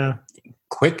 Yeah.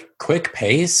 Quick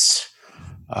pace.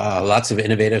 Lots of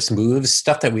innovative moves,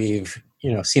 stuff that we've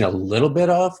seen a little bit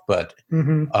of, but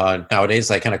nowadays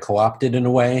like kind of co-opted in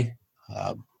a way.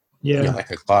 Like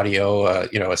a Claudio, a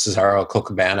Cesaro,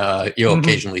 Cocabana. You'll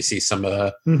occasionally see some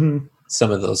of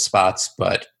those spots,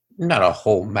 but not a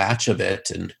whole match of it.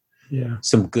 And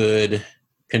some good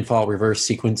pinfall reverse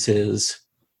sequences,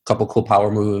 a couple cool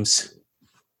power moves.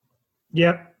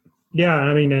 Yep. Yeah,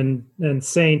 I mean, and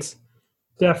Saint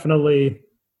definitely,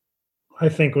 I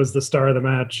think, was the star of the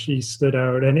match. He stood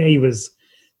out, and he was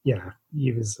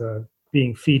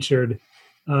being featured.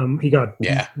 He got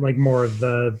like more of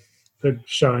the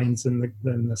shines and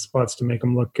the spots to make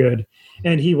him look good,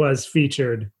 and he was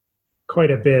featured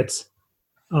quite a bit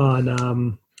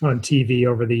on TV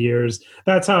over the years.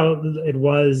 That's how it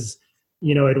was.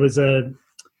 It was a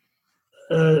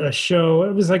show.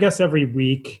 It was, I guess, every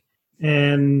week,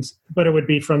 but it would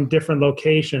be from different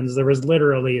locations. There was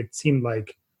literally, it seemed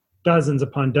like, dozens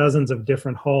upon dozens of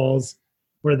different halls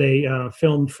where they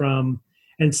filmed from,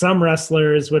 and some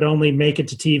wrestlers would only make it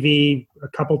to TV a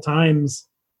couple times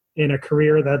in a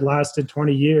career that lasted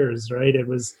 20 years. Right?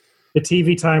 The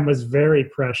TV time was very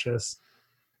precious,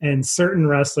 and certain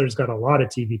wrestlers got a lot of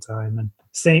TV time, and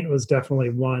Saint was definitely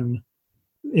one.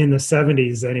 In the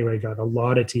 70s anyway, got a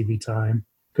lot of TV time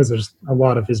because there's a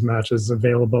lot of his matches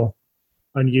available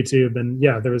on YouTube. And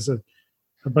there was a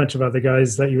bunch of other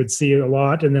guys that you would see a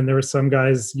lot, and then there were some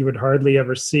guys you would hardly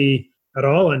ever see at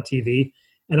all on TV.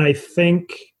 And I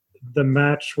think the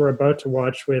match we're about to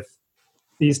watch with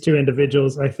these two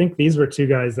individuals, I think these were two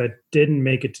guys that didn't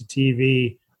make it to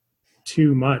TV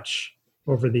too much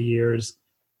over the years,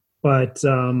 but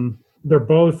they're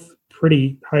both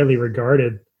pretty highly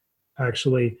regarded.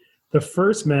 Actually, the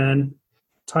first man,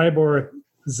 Tibor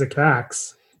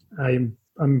Zakax, I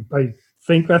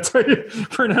think that's how you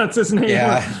pronounce his name.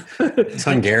 Yeah, it's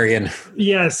Hungarian.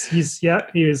 Yes, he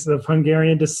was of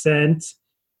Hungarian descent.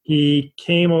 He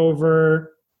came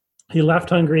over. He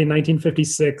left Hungary in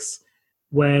 1956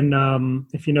 when,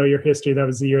 if you know your history, that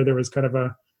was the year there was kind of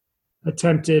a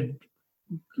attempted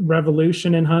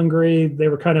revolution in Hungary. They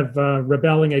were kind of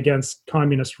rebelling against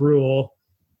communist rule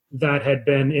that had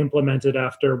been implemented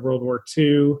after World War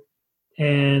II,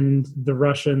 and the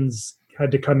Russians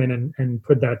had to come in and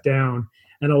put that down.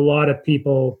 And a lot of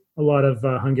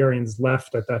Hungarians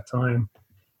left at that time.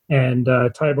 and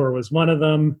Tibor was one of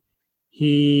them.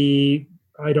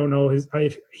 I don't know,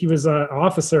 he was an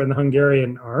officer in the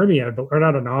Hungarian army, or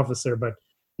not an officer, but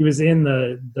he was in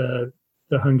the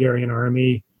Hungarian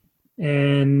army.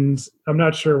 And I'm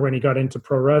not sure when he got into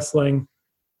pro wrestling,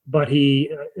 but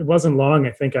it wasn't long,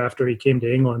 I think, after he came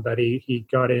to England that he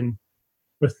got in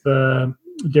with the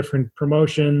different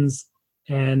promotions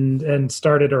and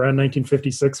started around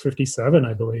 1956, 57,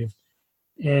 I believe.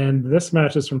 And this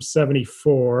match is from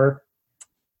 74.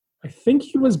 I think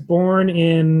he was born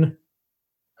in,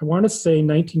 I want to say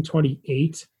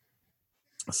 1928.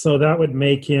 So that would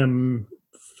make him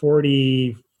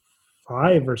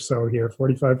 45 or so here,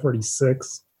 45,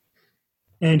 46.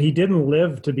 And he didn't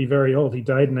live to be very old. He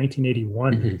died in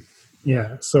 1981. Mm-hmm.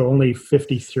 Yeah, so only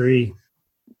 53.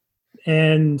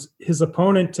 And his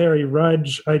opponent, Terry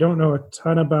Rudge, I don't know a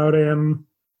ton about him.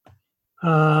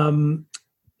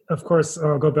 Of course,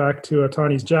 I'll go back to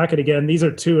Otani's Jacket again. These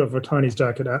are two of Otani's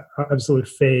Jacket absolute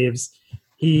faves.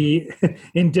 He,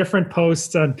 in different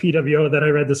posts on PWO that I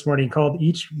read this morning, called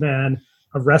each man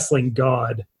a wrestling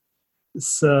god.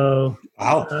 So,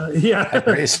 wow, yeah,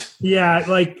 yeah,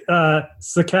 like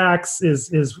Sakax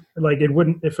is like, it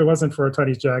wouldn't, if it wasn't for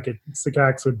Otani's Jacket,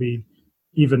 Sakax would be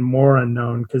even more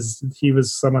unknown because he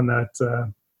was someone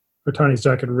that Otani's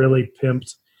Jacket really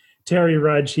pimped. Terry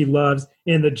Rudge, he loves.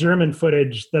 In the German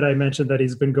footage that I mentioned that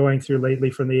he's been going through lately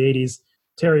from the 80s,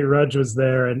 Terry Rudge was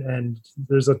there, and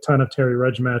there's a ton of Terry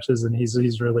Rudge matches, and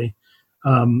he's really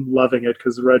loving it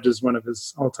because Rudge is one of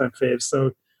his all-time faves.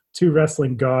 So two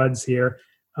wrestling gods here.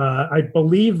 I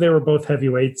believe they were both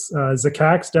heavyweights.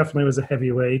 Zakax definitely was a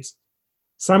heavyweight.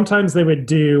 Sometimes they would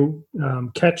do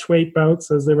catchweight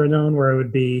bouts, as they were known, where it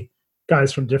would be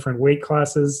guys from different weight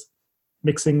classes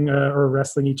mixing or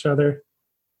wrestling each other.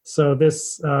 So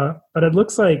this, but it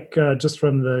looks like just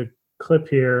from the clip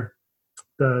here,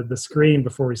 the screen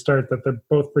before we start, that they're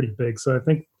both pretty big. So I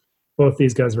think both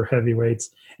these guys were heavyweights.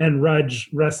 And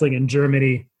Rudge wrestling in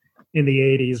Germany in the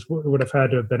 80s would have had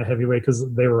to have been a heavyweight because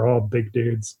they were all big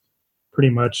dudes,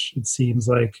 pretty much, it seems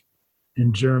like,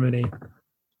 in Germany.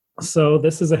 So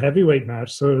this is a heavyweight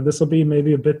match. So this will be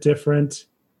maybe a bit different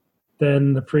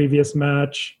than the previous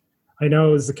match. I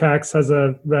know Zakax has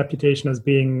a reputation as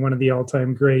being one of the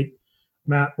all-time great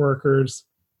mat workers.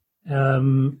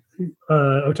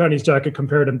 Otani's Jacket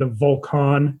compared him to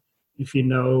Volkan, if you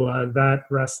know that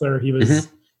wrestler. He was,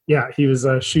 he was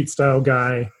a shoot style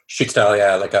guy. Shoot style,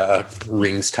 yeah, like a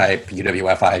rings type,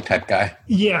 UWFI type guy.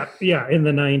 Yeah, in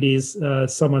the 90s.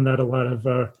 Someone that a lot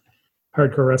of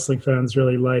hardcore wrestling fans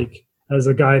really like, as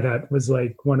a guy that was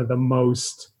like one of the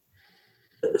most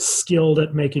skilled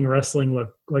at making wrestling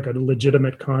look like a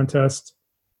legitimate contest,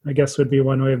 I guess would be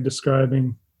one way of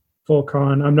describing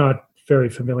Volkan. I'm not very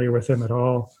familiar with him at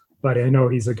all, but I know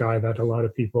he's a guy that a lot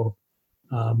of people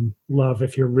love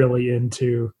if you're really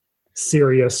into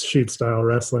serious shoot style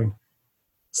wrestling.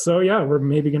 So yeah, we're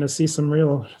maybe going to see some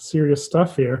real serious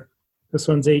stuff here. This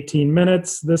one's 18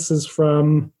 minutes. This is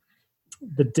from,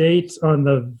 the date on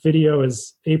the video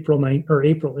is April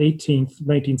 18th,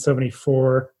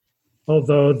 1974.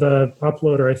 Although the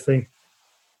uploader, I think,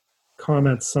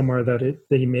 comments somewhere that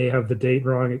they may have the date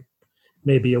wrong,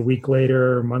 maybe a week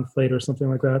later or a month later or something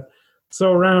like that.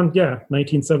 So around,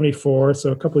 1974,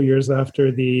 so a couple of years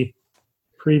after the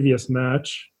previous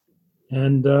match.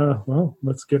 And, well,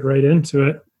 let's get right into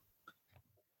it.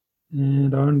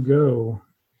 And on go.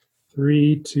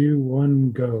 3, 2,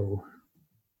 1, go.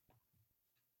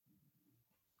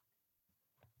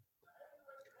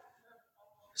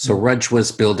 So Rudge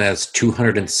was billed as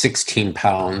 216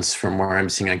 pounds from where I'm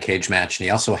seeing on Cage Match. And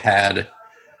he also had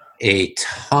a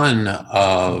ton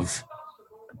of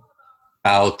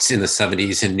bouts in the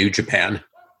 70s in New Japan.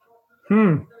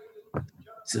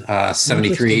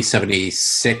 73,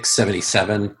 76,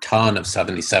 77, ton of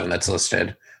 77 that's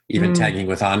listed. Even tagging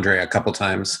with Andre a couple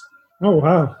times. Oh,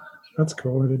 wow. That's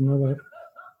cool. I didn't know that.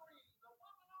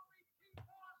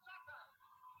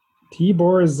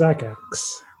 Tibor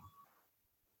Zakax.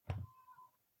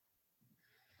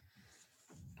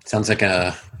 Sounds like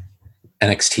a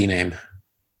NXT name.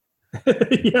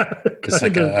 Yeah. It's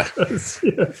like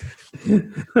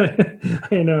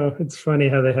I know. It's funny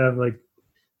how they have like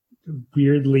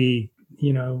weirdly,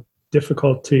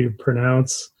 difficult to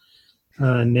pronounce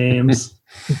names.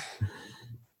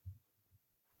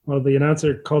 Well, the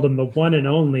announcer called him the one and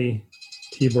only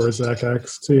Tibor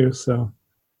Zakax too, so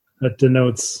that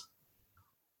denotes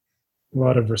a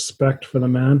lot of respect for the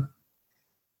man.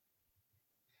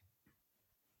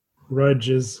 Rudge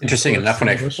is interesting enough. When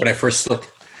I first looked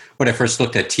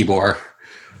at Tibor,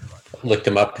 looked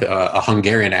him up. A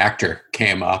Hungarian actor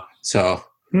came up. So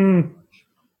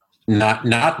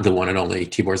Not the one and only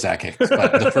Tibor Zakic,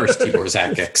 but the first Tibor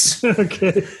Zakic.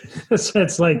 Okay.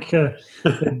 It's like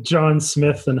John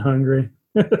Smith in Hungary.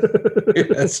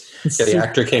 Yes. Yeah, the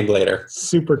actor came later.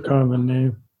 Super common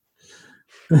name.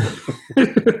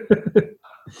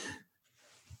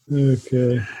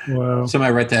 Okay. Wow. So I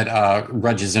read that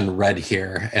Rudge is in red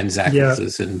here and Zakic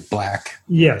is in black.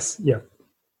 Yes. Yeah.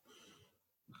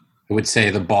 I would say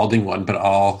the balding one, but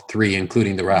all three,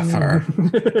 including the ref, are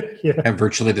have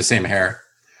virtually the same hair.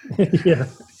 Yeah.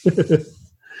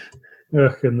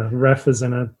 Ugh, and the ref is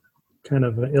in a kind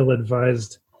of an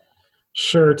ill-advised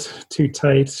shirt, too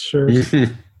tight shirt.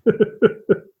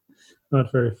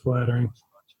 Not very flattering.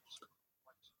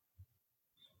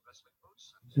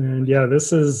 And yeah,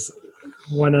 this is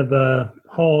one of the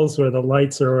halls where the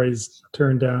lights are always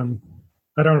turned down.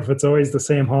 I don't know if it's always the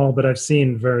same hall, but I've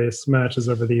seen various matches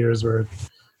over the years where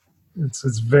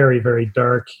it's very, very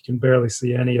dark. You can barely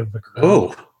see any of the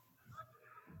crowd.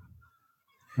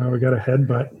 Oh, we got a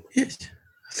headbutt.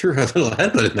 Threw a little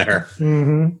headbutt in there.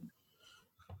 Mm-hmm.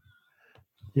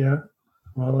 Yeah.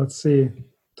 Well, let's see.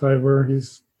 Tibor,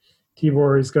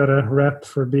 he's got a rep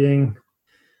for being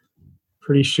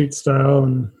pretty shoot style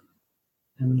and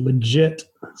legit.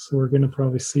 So we're going to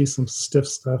probably see some stiff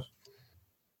stuff.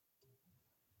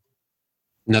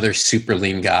 Another super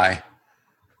lean guy.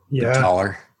 Yeah.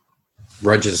 Taller.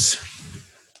 Rudge is,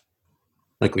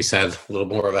 like we said, a little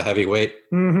more of a heavyweight.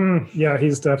 Mm-hmm. Yeah,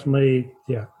 he's definitely,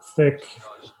 thick,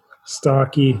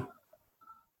 stocky.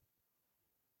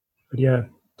 But yeah,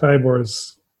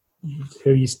 Tibor's,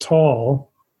 he's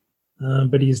tall,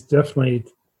 but he's definitely,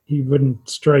 he wouldn't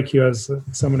strike you as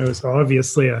someone who's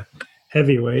obviously a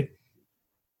heavyweight.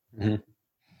 Mm-hmm.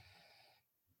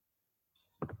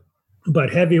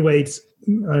 But heavyweights,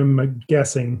 I'm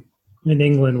guessing, in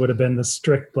England would have been the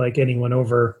strict, like anyone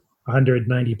over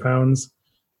 190 pounds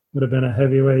would have been a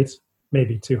heavyweight.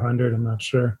 Maybe 200, I'm not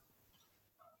sure.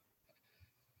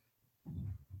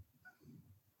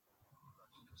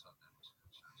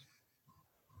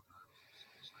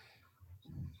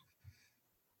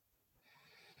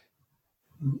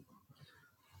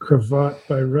 Cravat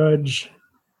by Rudge.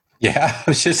 Yeah, I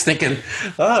was just thinking,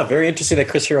 very interesting that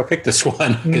Chris Hero picked this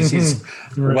one because he's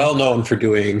well known for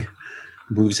doing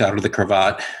moves out of the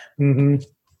cravat. Mm-hmm.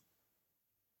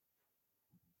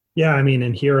 Yeah, I mean,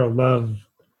 and Hero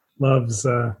loves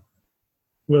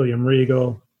William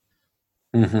Regal.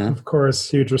 Mm-hmm. Of course,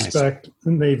 huge respect. Nice.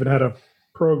 And they even had a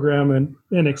program in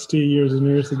NXT years and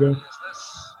years ago.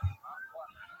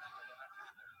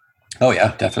 Oh,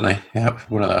 yeah, definitely. Yeah,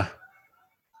 one of the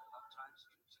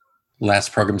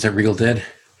last programs that Regal did.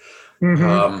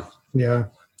 Mm-hmm. Yeah.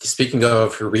 Speaking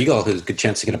of Regal, who's a good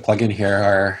chance to get a plug in here,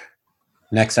 our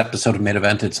next episode of Main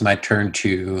Event, it's my turn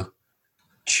to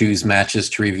choose matches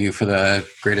to review for the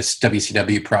greatest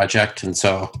WCW project. And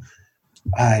so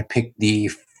I picked the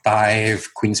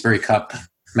 5 Queensberry Cup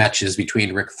matches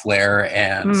between Ric Flair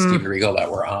and Steven Regal that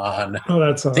were on, oh,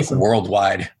 that's awesome. I think,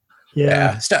 worldwide.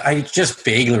 Yeah. I just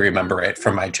vaguely remember it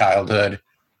from my childhood.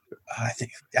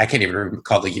 I can't even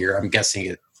recall the year. I'm guessing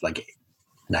it's like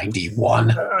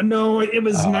 91. No, it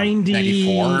was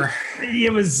 94.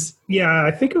 It was,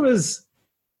 I think it was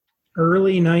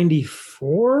early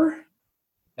 94.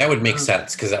 That would make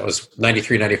sense because that was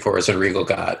 93, 94 is when Regal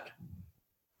got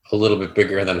a little bit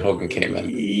bigger and then Hogan came in.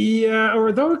 Yeah,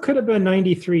 or though it could have been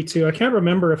 93 too. I can't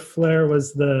remember if Flair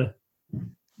was the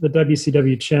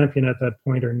WCW champion at that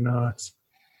point or not.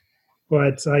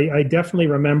 But I definitely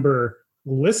remember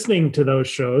listening to those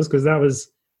shows because that was,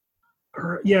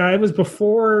 it was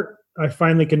before I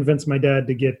finally convinced my dad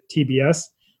to get TBS.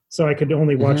 So I could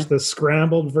only watch the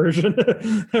scrambled version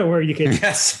where you could,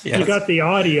 you got the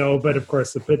audio, but of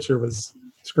course the picture was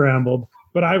scrambled.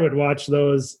 But I would watch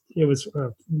those. It was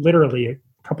literally a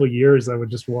couple of years I would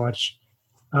just watch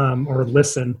or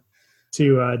listen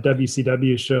to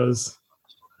WCW shows.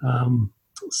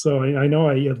 So I know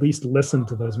I at least listened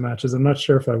to those matches. I'm not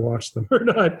sure if I watched them or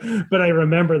not, but I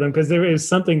remember them because there was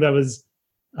something that was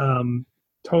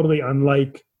totally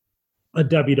unlike a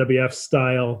WWF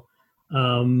style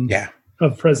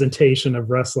of presentation of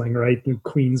wrestling, right? The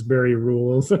Queensberry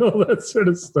rules and all that sort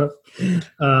of stuff.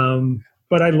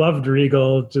 But I loved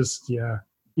Regal,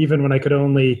 even when I could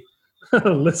only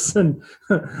listen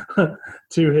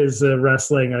to his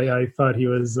wrestling, I thought he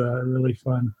was really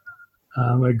fun.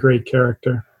 A great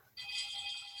character.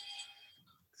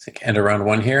 I think end around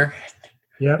 1 here.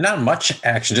 Yeah. Not much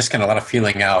action, just kind of a lot of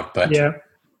feeling out, but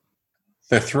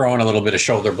they're throwing a little bit of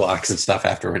shoulder blocks and stuff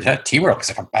afterwards. That T-Rock looks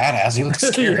like a badass. He looks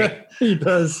scary. He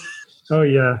does. Oh,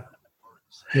 yeah.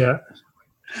 Yeah.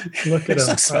 Look at him.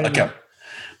 Looks like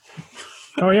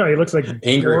Oh yeah, he looks like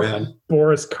Angry man.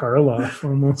 Boris Karloff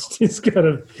almost. He's got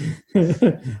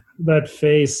that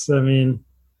face. I mean,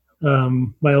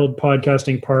 my old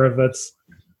podcasting par, that's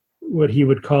what he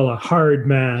would call a hard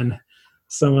man,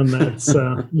 someone that's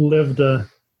lived a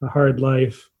hard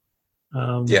life.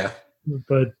 Yeah.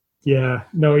 But yeah,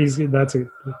 no, that's a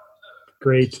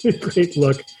great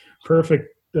look. Perfect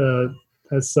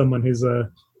as someone who's a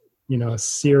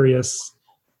serious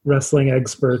wrestling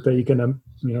expert, that you can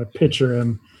picture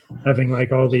him having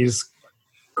like all these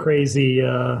crazy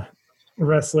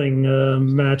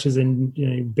wrestling matches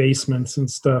in basements and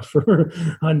stuff, or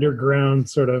underground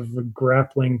sort of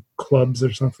grappling clubs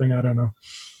or something. I don't know.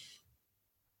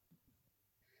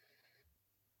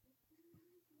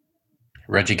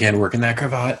 Reg again working that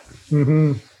cravat.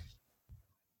 Mm-hmm.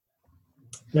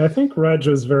 Yeah, I think Reg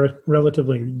was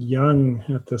relatively young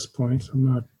at this point.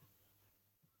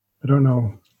 I don't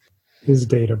know his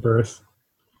date of birth.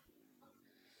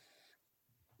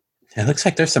 It looks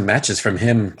like there's some matches from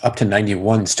him up to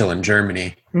 91 still in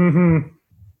Germany. Mm-hmm.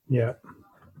 Yeah.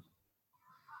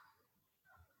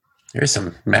 There's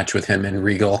some match with him in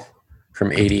Regal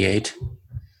from 88.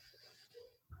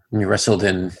 He wrestled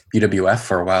in UWF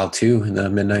for a while too in the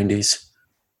mid-90s.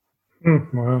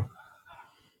 Wow.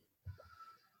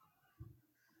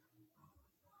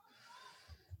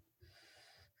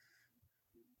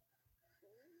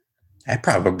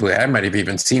 I might have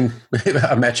even seen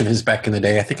a match of his back in the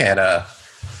day. I think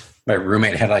my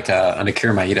roommate had like an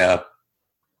Akira Maeda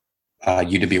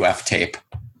UWF tape.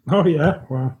 Oh yeah,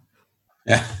 wow.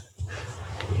 Yeah.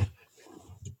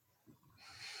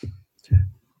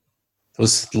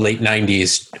 Those late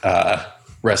 90s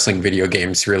wrestling video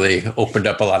games really opened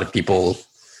up a lot of people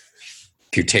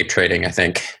to tape trading, I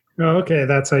think. Oh, okay,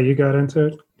 that's how you got into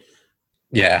it?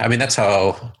 Yeah, I mean, that's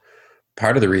how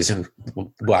part of the reason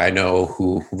why I know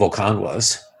who Volkan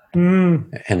was.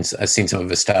 And I've seen some of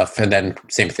his stuff. And then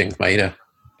same thing with Maeda.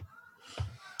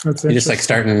 That's just like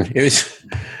starting, it was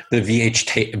the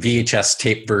VHS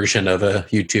tape version of a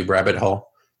YouTube rabbit hole.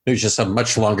 It was just a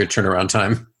much longer turnaround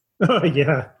time. Oh,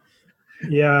 yeah.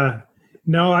 Yeah.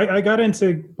 No, I got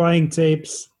into buying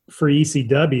tapes for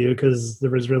ECW because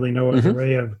there was really no other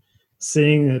way of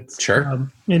seeing it. Sure.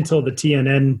 Until the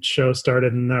TNN show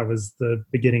started, and that was the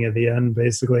beginning of the end,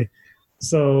 basically.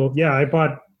 So, yeah, I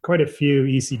bought quite a few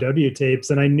ECW tapes,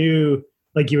 and I knew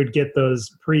like you would get those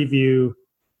preview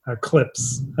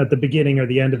clips at the beginning or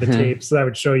the end of the tape. So that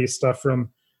would show you stuff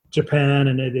from Japan,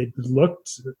 and it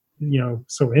looked,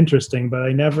 so interesting, but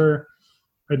I never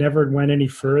went any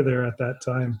further at that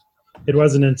time. It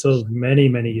wasn't until many,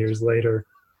 many years later,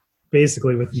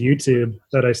 basically with YouTube,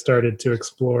 that I started to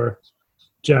explore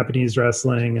Japanese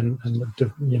wrestling and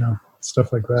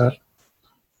stuff like that.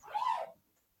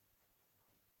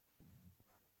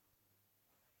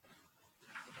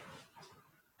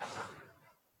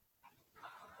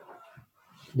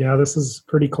 Yeah, this is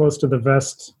pretty close to the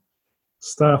vest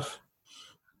stuff.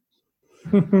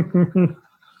 Pretty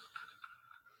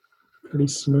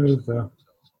smooth, though.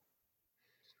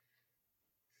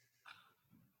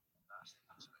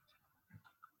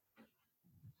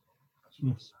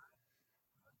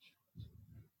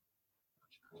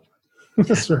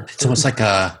 It's almost like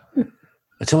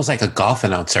a golf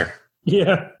announcer.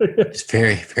 Yeah. It's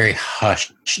very, very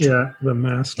hushed. Yeah, the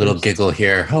mask. Little giggle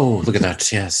here. Oh, look at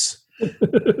that. Yes.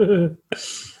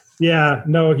 Yeah,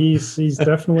 no, he's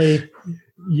definitely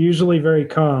usually very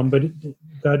calm, but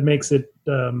that makes it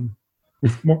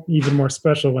even more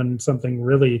special when something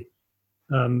really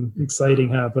exciting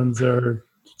happens or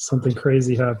something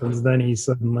crazy happens. Then he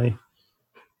suddenly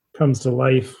comes to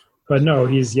life. But no,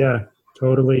 he's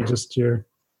totally just your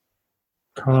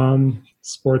calm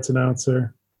sports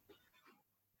announcer.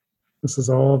 This is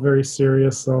all very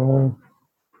serious, all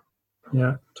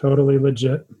totally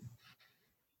legit.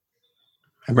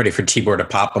 I'm ready for Tibor to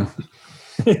pop him.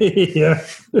 Yeah.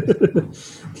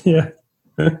 Yeah.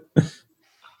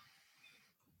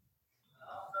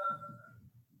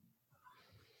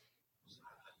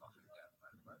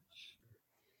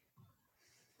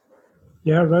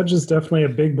 Yeah, Reg is definitely a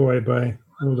big boy by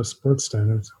Olde sports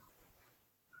standards.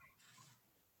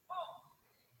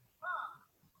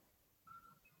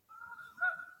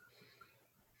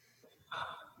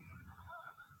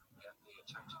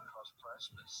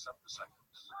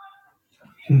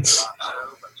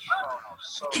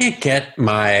 Can't get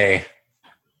my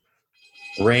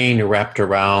brain wrapped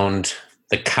around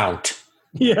the count.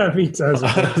 Yeah, me too. I was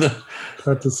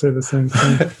about to say the same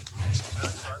thing.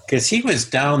 Because he was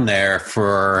down there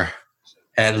for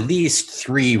at least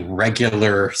 3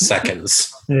 regular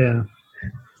seconds. Yeah.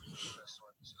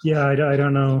 Yeah, I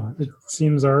don't know. It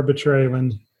seems arbitrary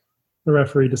when the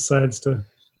referee decides to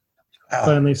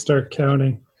finally start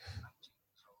counting.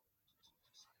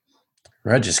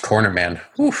 Reg is corner man.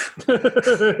 Oof.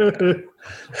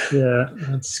 Yeah.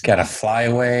 He's got a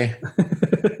flyaway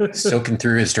soaking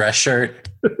through his dress shirt.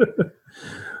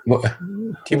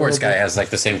 Tibor's guy has like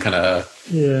the same kind of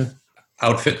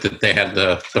outfit that they had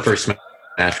the first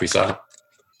match we saw.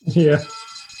 Yeah.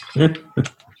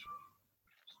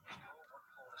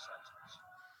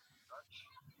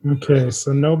 Okay,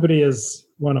 so nobody has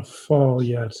won a fall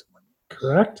yet,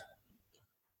 correct?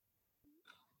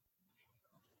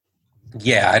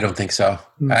 Yeah, I don't think so.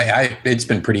 It's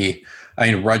been pretty.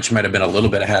 I mean, Rudge might have been a little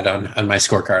bit ahead on my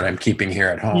scorecard I'm keeping here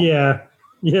at home. Yeah.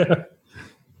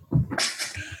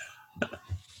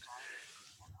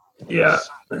 Yeah,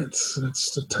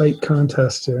 it's a tight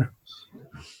contest here.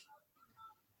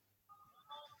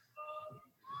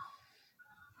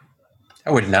 I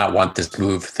would not want this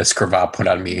move this cravat put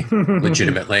on me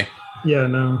legitimately. Yeah,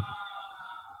 no.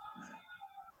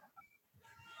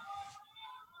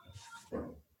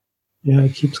 Yeah, he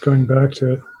keeps going back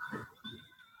to it.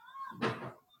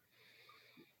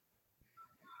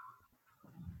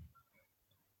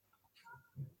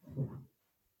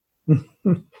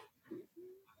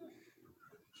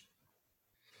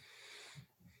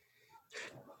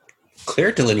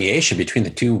 Clear delineation between the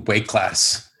two weight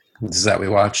classes that we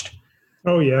watched.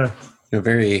 Oh, yeah.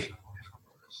 Very.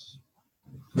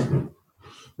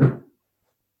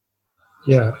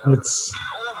 Yeah, it's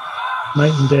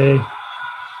night and day.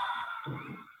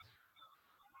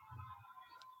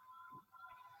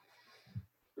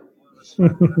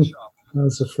 That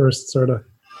was the first sort of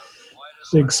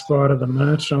big spot of the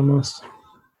match almost.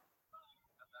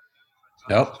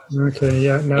 Nope. Okay,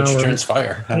 yeah, now Which turns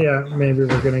fire. Huh? Yeah, maybe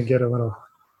we're going to get a little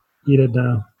heated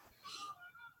now.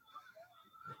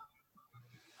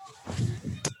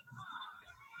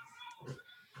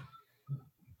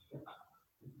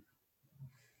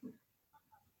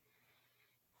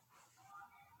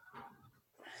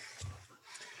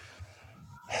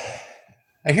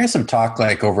 I hear some talk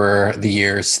like over the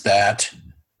years that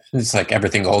it's like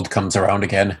everything old comes around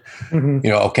again. Mm-hmm.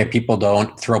 You know, okay, people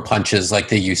don't throw punches like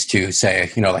they used to,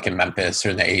 say, you know, like in Memphis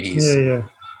or in the 80s,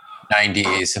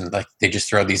 90s, and like they just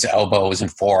throw these elbows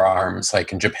and forearms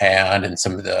like in Japan and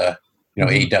some of the, you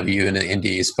know, AEW and the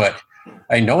indies. But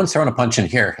no one's throwing a punch in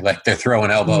here. Like they're throwing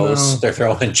elbows, they're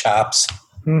throwing chops.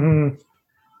 Mm-hmm.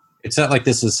 It's not like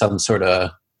this is some sort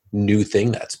of new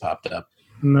thing that's popped up.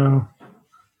 No.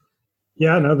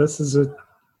 Yeah, no, this is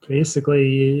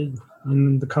basically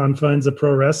in the confines of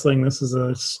pro wrestling. This is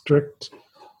a strict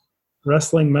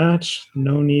wrestling match.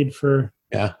 No need for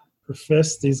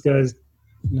fists. These guys,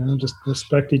 you know, just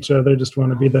respect each other. Just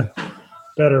want to be the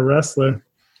better wrestler.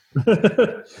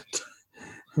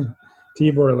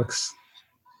 Tibor looks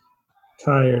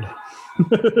tired.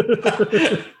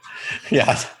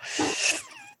 Yeah.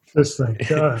 Just like,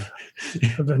 God,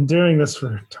 I've been doing this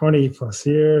for 20 plus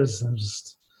years. I'm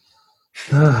just,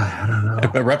 I don't know.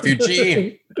 I'm a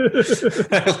refugee.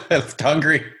 I left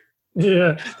hungry.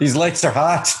 Yeah. These lights are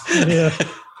hot. Yeah.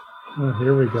 Oh,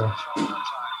 here we go.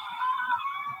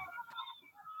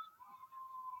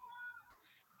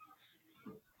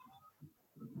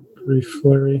 Brief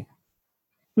flurry.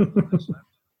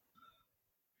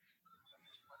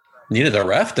 Needed a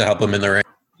ref to help him in the ring.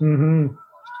 Mm-hmm.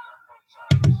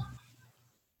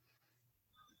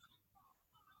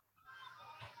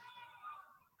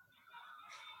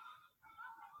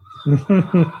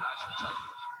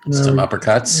 Some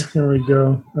uppercuts. Here we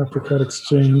go. Uppercut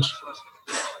exchange.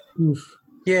 Oof.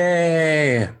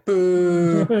 Yay!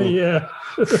 Boo! Yeah.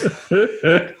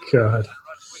 God.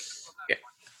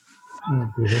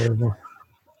 That'd be horrible.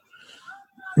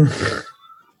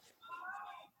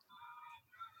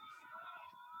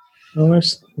 Well,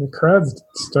 the crowd's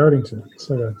starting to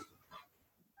sort of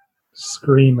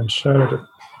scream and shout at a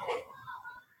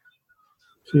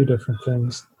few different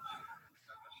things.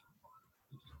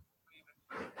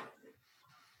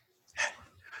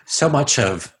 So much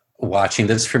of watching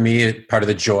this for me, part of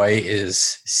the joy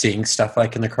is seeing stuff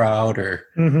like in the crowd or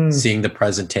seeing the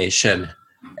presentation.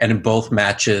 And in both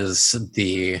matches,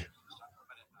 the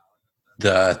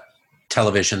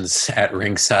televisions at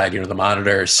ringside, you know, the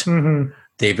monitors,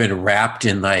 they've been wrapped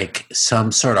in like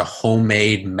some sort of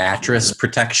homemade mattress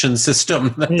protection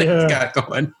system that they've got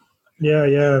going. Yeah.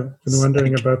 I've been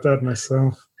wondering about that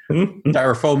myself.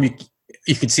 Styrofoam,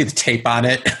 you can see the tape on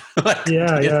it.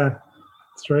 Yeah.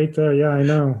 It's right there. Yeah, I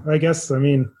know. I guess, I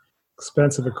mean,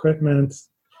 expensive equipment.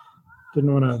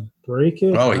 Didn't want to break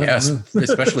it. Oh, yes.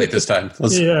 Especially at this time.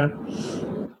 Yeah.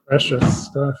 Precious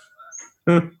stuff.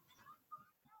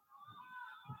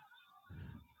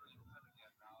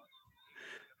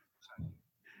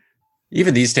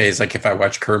 Even these days, like if I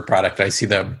watch current product, I see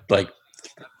them like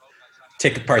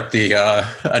take apart the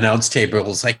announce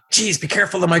tables. Like, geez, be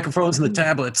careful the microphones and the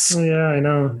tablets. Oh, yeah, I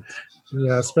know.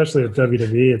 Yeah, especially with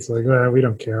WWE, it's like, well, we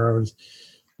don't care. I was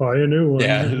buy a new one.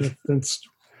 Yeah. It's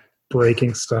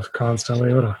breaking stuff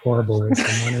constantly. What a horrible waste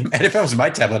of money. And if that was my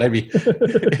tablet, I'd be.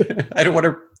 I don't want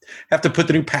to have to put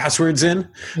the new passwords in.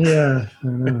 Yeah, I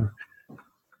know.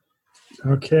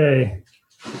 Okay,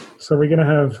 so we're gonna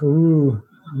have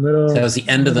little. So that was the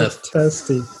end of the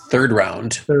testy third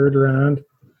round. Third round,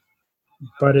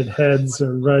 butted heads.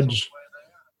 Rudge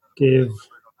gave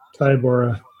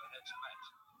Tybor a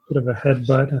bit of a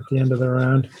headbutt at the end of the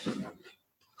round.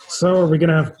 So are we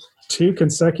gonna have 2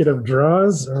 consecutive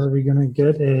draws, or are we gonna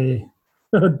get a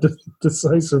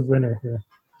decisive winner here?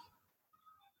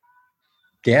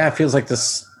 Yeah, it feels like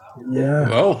this. Yeah.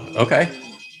 Oh, okay.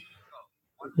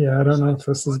 Yeah, I don't know if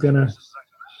this is gonna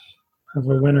have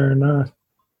a winner or not.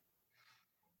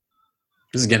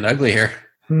 This is getting ugly here.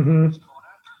 Mm-hmm.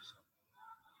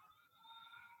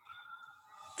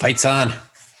 Fight's on.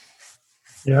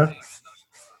 Yeah.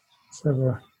 Let's have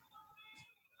a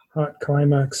hot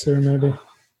climax here, maybe.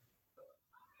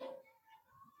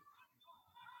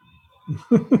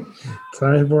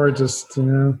 Tybor just,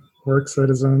 works at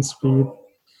his own speed.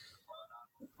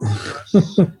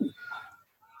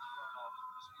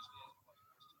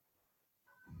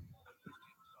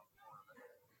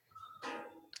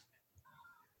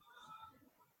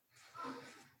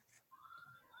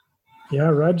 Yeah,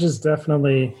 Rudge is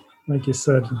definitely, like you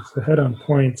said, ahead on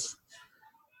points.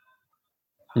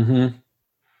 Mm-hmm.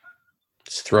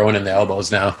 Just throwing in the elbows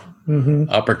now. Mm-hmm.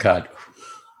 Uppercut.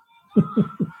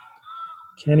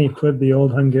 Can he put the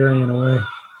old Hungarian away?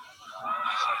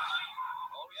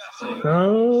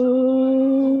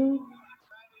 Oh,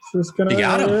 is this gonna? He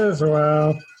got him. It is.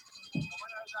 Wow.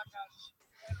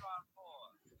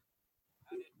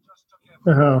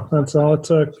 Oh, that's all it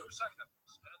took.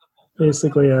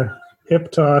 Basically, a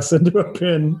hip toss into a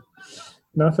pin.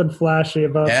 Nothing flashy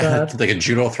about that. Like a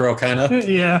judo throw, kind of.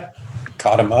 Yeah.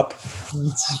 Caught him up.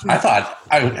 I thought,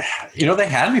 they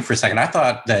had me for a second. I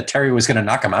thought that Terry was going to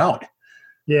knock him out.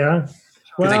 Yeah.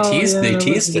 Well, they teased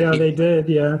it. Yeah, they did.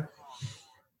 Yeah.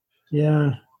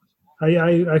 Yeah.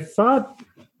 I thought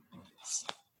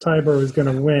Tybor was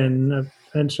going to win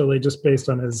eventually, just based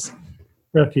on his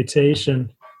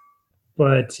reputation.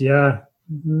 But yeah,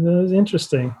 it was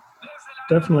interesting.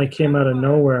 Definitely came out of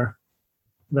nowhere,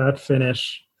 that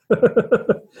finish.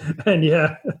 And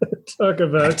yeah, talk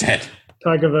about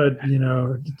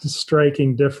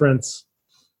striking difference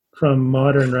from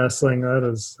modern wrestling. That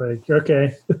is like,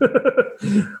 okay,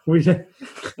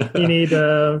 you need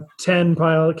 10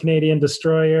 Canadian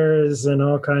destroyers and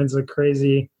all kinds of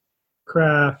crazy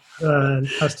crap.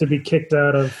 Has to be kicked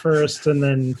out of first, and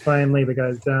then finally the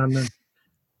guy's down. And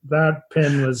that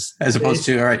pin was as opposed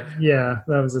to, all right. Yeah,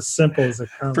 that was as simple as it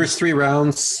comes. First 3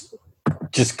 rounds,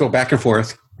 just go back and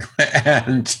forth.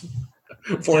 And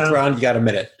fourth round, you got a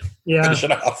minute. Yeah. Finish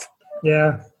it off.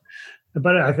 Yeah.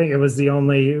 But I think it was the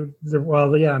only,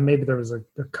 maybe there was a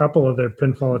couple of their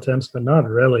pinfall attempts, but not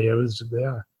really. It was,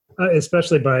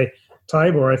 especially by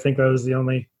Tybor, I think that was the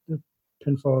only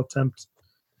pinfall attempt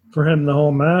for him the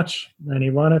whole match, and he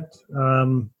won it.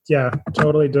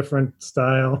 Totally different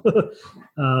style.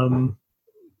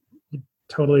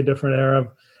 Totally different era.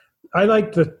 I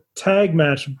like the tag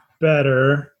match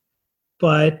better,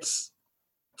 but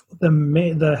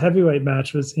the heavyweight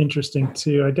match was interesting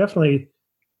too. I definitely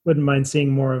wouldn't mind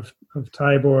seeing more of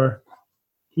Tybor.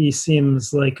 He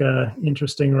seems like a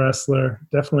interesting wrestler.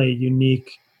 Definitely a unique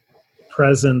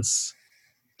presence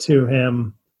to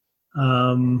him.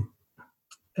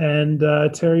 And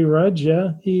Terry Rudge,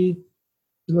 he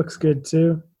looks good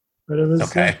too. But it was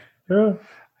okay.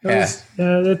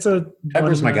 It's a.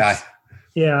 Tybor's my guy.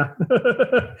 Yeah,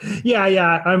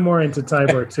 yeah. I'm more into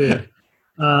Tybor too.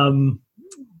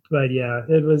 But yeah,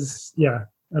 it was. Yeah,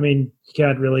 I mean, you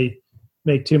can't really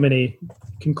make too many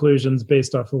conclusions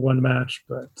based off of one match,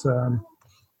 but that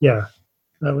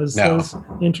was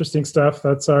interesting stuff.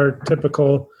 That's our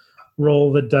typical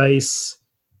roll the dice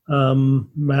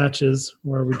matches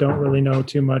where we don't really know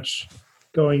too much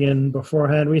going in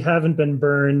beforehand. We haven't been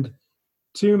burned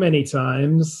too many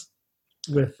times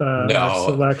with our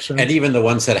selection, and even the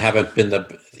ones that haven't been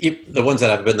the ones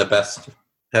that have been the best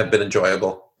have been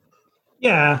enjoyable.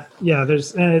 Yeah.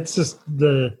 There's, and it's just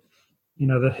the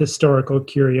historical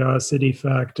curiosity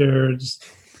factor, just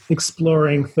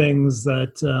exploring things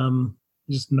that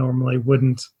just normally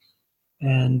wouldn't,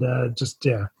 and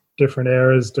different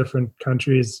eras, different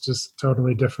countries, just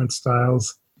totally different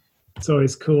styles. It's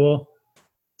always cool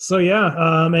So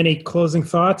yeah, any closing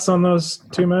thoughts on those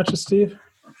two matches, Steve?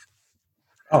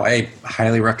 Oh, I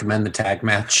highly recommend the tag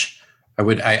match.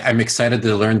 I'm excited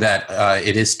to learn that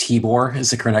it is Tibor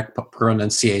is the correct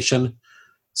pronunciation.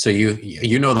 So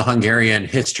you know the Hungarian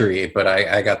history, but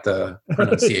I got the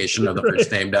pronunciation of the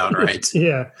first name down right.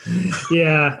 Yeah.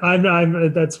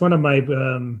 I'm. That's one of my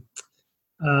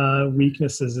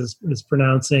weaknesses is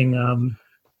pronouncing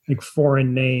like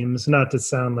foreign names. Not to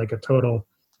sound like a total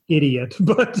idiot,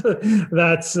 but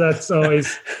that's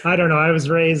always. I don't know. I was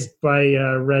raised by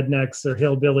rednecks or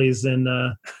hillbillies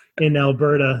in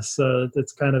Alberta, so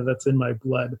that's in my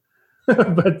blood.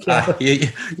 But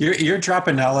you're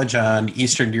dropping knowledge on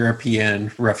Eastern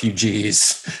European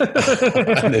refugees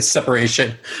on this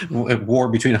separation war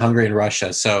between Hungary and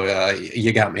Russia. So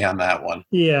you got me on that one.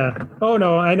 Yeah. Oh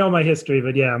no, I know my history,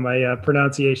 but yeah, my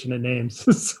pronunciation of names.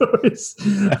 So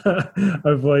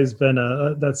I've always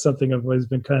been that's something I've always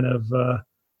been kind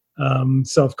of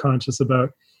self-conscious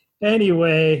about.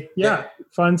 Anyway, yeah,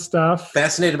 fun stuff.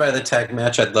 Fascinated by the tag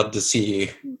match. I'd love to see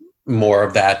more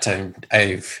of that.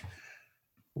 I've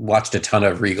watched a ton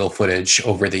of Regal footage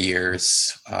over the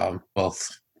years, both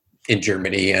in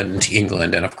Germany and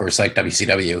England, and of course, like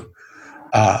WCW.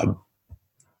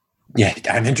 Yeah,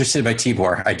 I'm interested by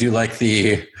Tibor. I do like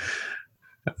the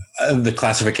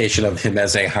classification of him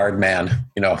as a hard man.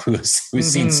 You know, who's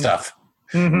seen stuff.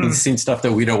 Mm-hmm. He's seen stuff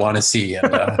that we don't want to see.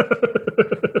 And,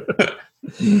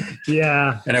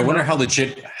 yeah, and I wonder how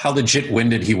legit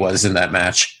winded he was in that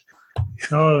match.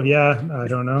 Oh yeah, I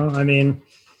don't know. I mean.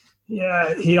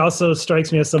 Yeah, he also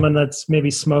strikes me as someone that's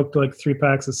maybe smoked like 3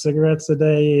 packs of cigarettes a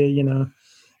day. You know,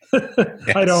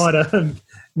 yes. I don't want to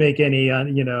make any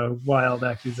wild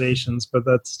accusations, but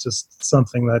that's just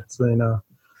something that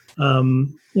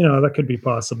that could be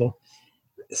possible.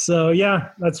 So yeah,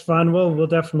 that's fun. We'll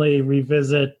definitely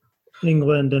revisit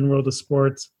England and World of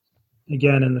Sports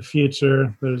again in the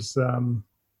future. There's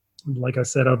like I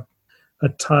said, a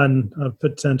ton of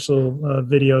potential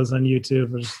videos on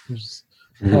YouTube. There's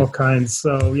all kinds.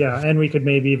 So yeah, and we could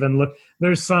maybe even look.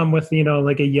 There's some with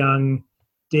like a young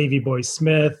Davey Boy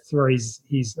Smith, where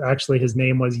he's actually his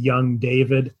name was Young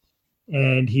David,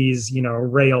 and he's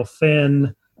rail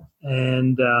thin.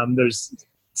 And there's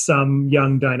some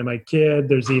young Dynamite Kid.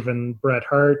 There's even Bret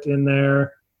Hart in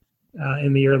there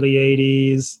in the early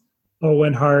 '80s.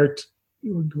 Owen Hart.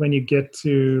 When you get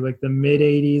to like the mid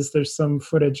 '80s, there's some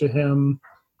footage of him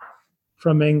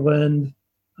from England.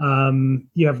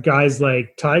 You have guys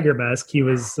like Tiger Mask. He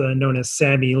was known as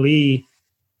Sammy Lee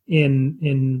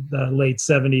in the late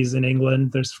 70s in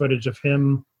England. There's footage of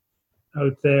him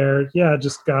out there. Yeah,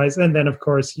 just guys. And then, of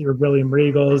course, your William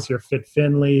Regals, your Fit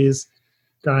Finleys,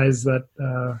 guys that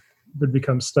would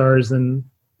become stars in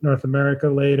North America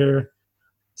later.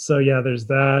 So, yeah, there's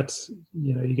that.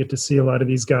 You get to see a lot of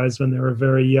these guys when they were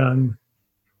very young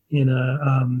in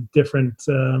a different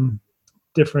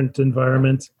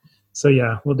environment. So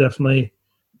yeah, we'll definitely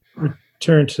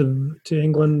return to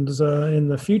England in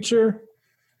the future.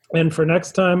 And for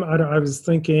next time, I was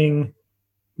thinking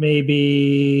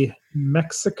maybe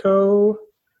Mexico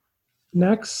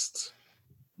next.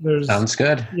 Sounds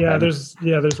good. Yeah, there's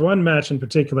one match in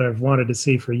particular I've wanted to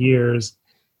see for years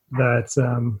that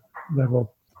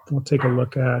we'll take a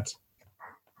look at.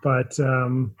 But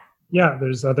yeah,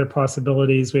 there's other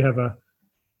possibilities. We have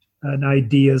an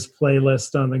ideas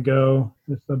playlist on the go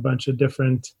with a bunch of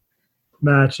different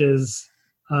matches.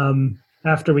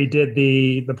 After we did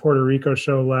the Puerto Rico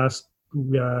show last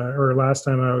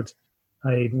time out,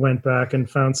 I went back and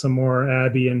found some more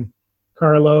Abby and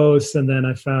Carlos, and then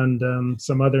I found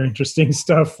some other interesting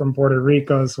stuff from Puerto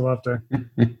Rico, so we'll have to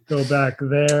go back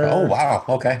there. Oh wow,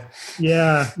 okay.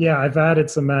 Yeah, I've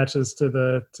added some matches to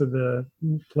the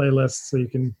playlist, so you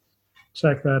can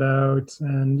check that out.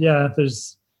 And yeah,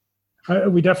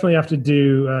 we definitely have to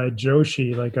do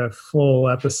Joshi, like a full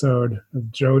episode of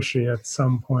Joshi at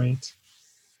some point.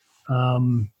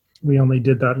 We only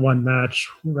did that one match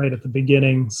right at the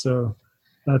beginning, so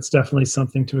that's definitely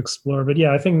something to explore. But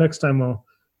yeah, I think next time we'll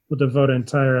devote an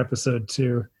entire episode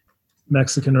to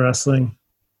Mexican wrestling,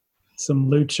 some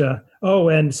lucha. Oh,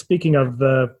 and speaking of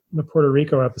the Puerto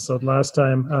Rico episode last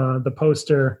time, the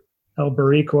poster El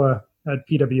Boricua at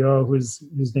PWO, whose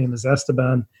name is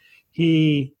Esteban,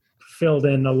 he filled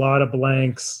in a lot of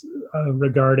blanks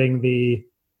regarding the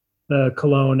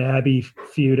Cologne Abbey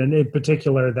feud, and in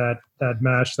particular that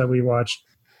match that we watched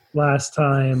last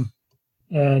time.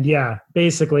 And yeah,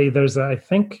 basically I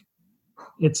think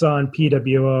it's on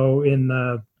PWO in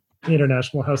the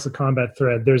International House of Combat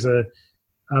thread. There's a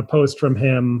post from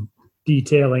him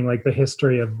detailing like the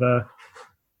history of the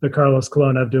the Carlos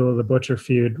Colon Abdullah the Butcher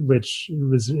feud,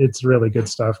 it's really good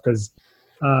stuff because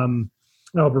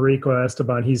Alberico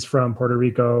Esteban, he's from Puerto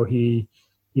Rico.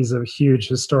 He's a huge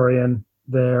historian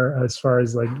there as far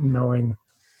as like knowing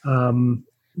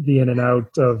the in and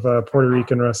out of Puerto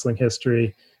Rican wrestling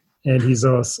history, and he's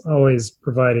always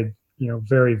provided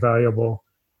very valuable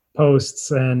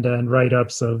posts and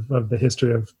write-ups of the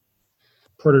history of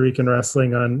Puerto Rican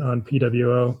wrestling on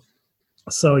PWO.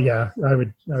 So yeah, I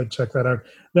would check that out.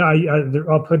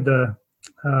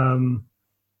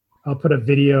 I'll put a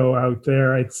video out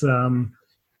there. It's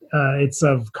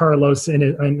of Carlos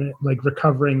in like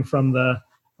recovering from the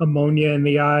ammonia in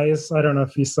the eyes. I don't know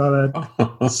if you saw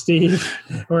that, Steve,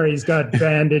 where he's got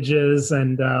bandages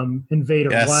and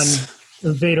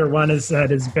Invader One is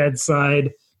at his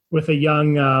bedside with a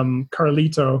young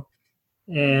Carlito,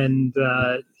 and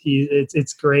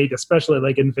it's great, especially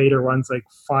like Invader One's like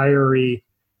fiery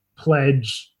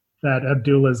pledge that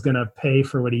Abdullah is going to pay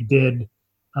for what he did.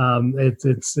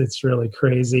 It's really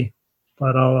crazy,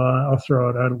 but I'll throw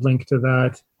out a link to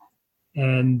that.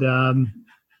 And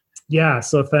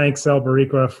so thanks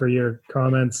Alberico for your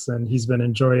comments, and he's been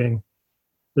enjoying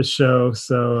the show.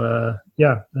 So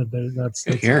that's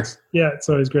good to hear. Yeah, it's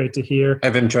always great to hear.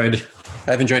 I've enjoyed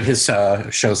his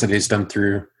shows that he's done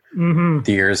through the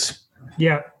years.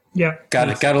 Yeah.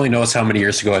 God only knows how many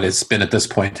years ago it has been at this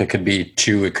point. It could be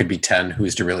 2, it could be 10.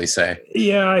 Who's to really say?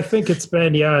 Yeah, I think it's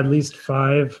been at least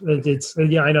 5. It's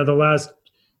I know the last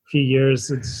few years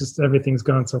it's just everything's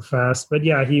gone so fast. But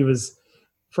yeah, he was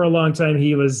for a long time.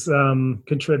 He was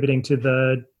contributing to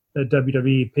the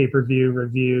WWE pay-per-view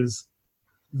reviews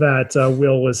that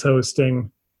Will was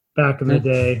hosting back in the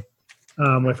day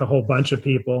with a whole bunch of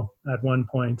people at one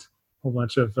point, a whole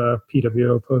bunch of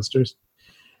PWO posters.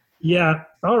 Yeah.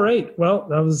 All right. Well,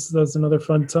 that was another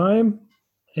fun time.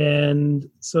 And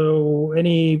so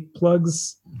any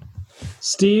plugs,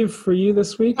 Steve, for you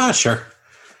this week? Sure.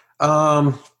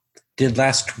 Did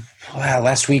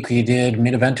last week we did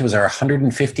main event. It was our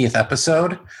 150th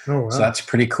episode. Oh, wow. So that's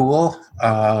pretty cool.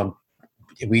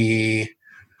 We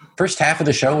first half of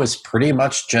the show was pretty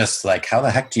much just like, how the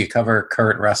heck do you cover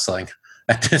current wrestling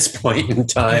at this point in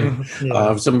time?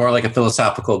 So more like a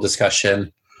philosophical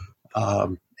discussion.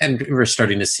 And we're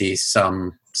starting to see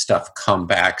some stuff come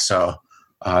back. So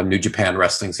New Japan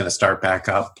Wrestling is going to start back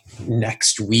up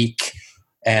next week.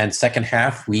 And second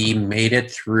half, we made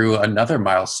it through another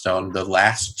milestone, the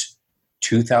last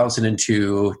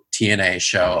 2002 TNA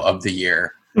show of the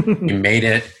year. We made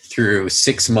it through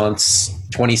 6 months,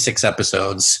 26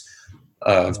 episodes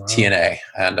of TNA.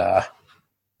 And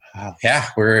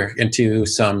we're into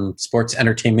some sports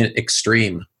entertainment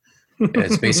extreme.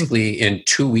 It's basically in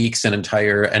 2 weeks, an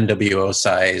entire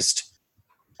NWO-sized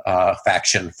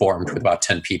faction formed with about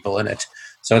 10 people in it.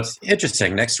 So it's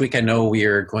interesting. Next week, I know we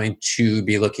are going to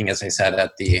be looking, as I said,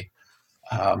 at the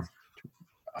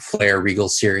Flair Regal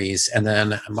series. And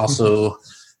then I'm also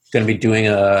going to be doing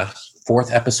a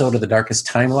 4th episode of The Darkest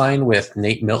Timeline with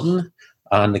Nate Milton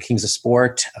on the Kings of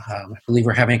Sport. I believe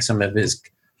we're having some of his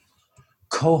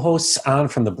co-hosts on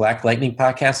from the Black Lightning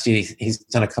podcast. He's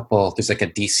done a couple. There's like a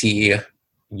DC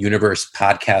Universe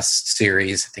podcast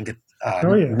series. I think it's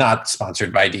not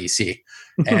sponsored by DC.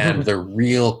 And the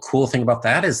real cool thing about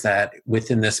that is that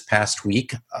within this past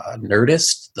week,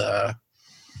 Nerdist, the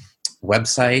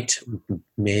website,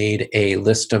 made a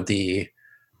list of the,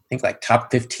 I think, like top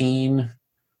 15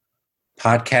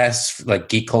 podcasts, like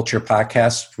geek culture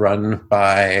podcasts run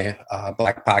by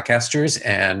Black podcasters,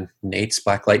 and Nate's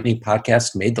Black Lightning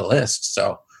podcast made the list.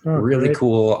 So really great.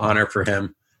 Cool honor for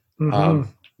him. We'll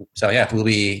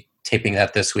be taping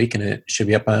that this week, and it should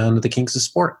be up on the Kings of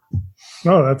Sport.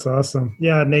 Oh, that's awesome.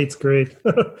 Yeah, Nate's great.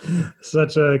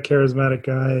 Such a charismatic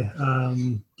guy.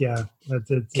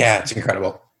 It's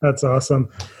incredible. That's awesome.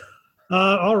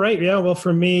 All right. Yeah. Well,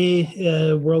 for me,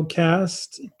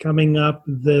 Worldcast coming up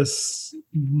this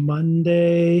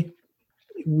Monday,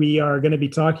 we are going to be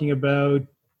talking about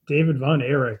David Von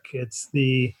Erich. It's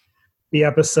the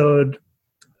episode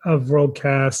of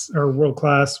Worldcast or World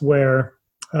Class where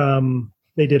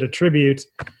they did a tribute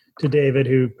to David,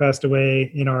 who passed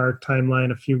away in our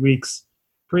timeline a few weeks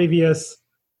previous.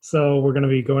 So we're going to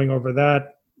be going over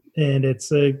that, and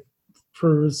it's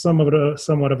somewhat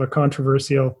of a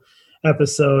controversial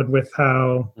episode with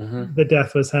how the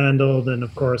death was handled, and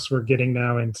of course we're getting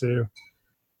now into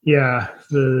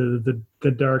the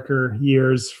darker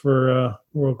years for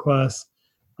World Class,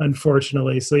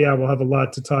 unfortunately. So we'll have a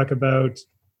lot to talk about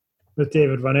with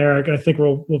David Von Erich. I think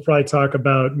we'll probably talk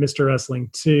about Mr. Wrestling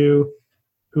 2,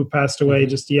 who passed away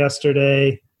just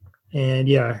yesterday, and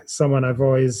someone I've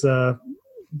always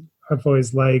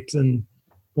liked and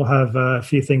we'll have a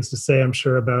few things to say, I'm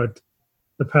sure, about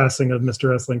the passing of Mr.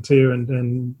 Wrestling too,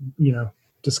 and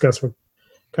discuss what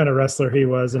kind of wrestler he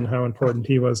was and how important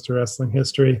he was to wrestling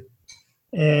history.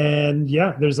 And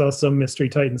yeah, there's also Mystery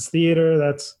Titans Theater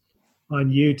that's on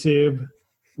YouTube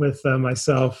with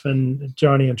myself and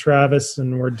Johnny and Travis,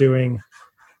 and we're doing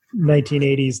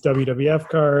 1980s WWF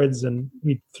cards, and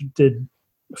we did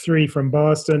 3 from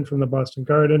Boston, from the Boston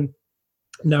Garden.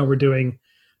 Now we're doing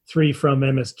 3 from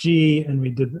MSG, and we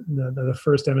did the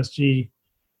first MSG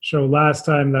show last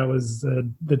time. That was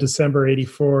the December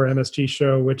 84 MSG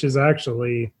show, which is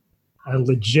actually a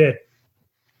legit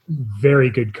very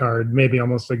good card, maybe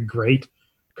almost a great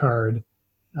card,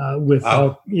 with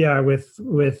Wow.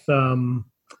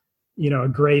 a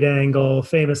great angle,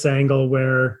 famous angle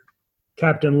where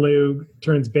Captain Lou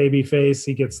turns babyface.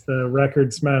 He gets the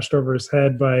record smashed over his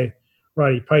head by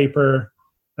Roddy Piper.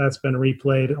 That's been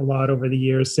replayed a lot over the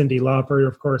years. Cyndi Lauper,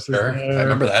 of course, is Sure, there. I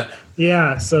remember that.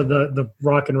 Yeah, so the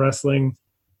rock and wrestling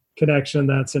connection,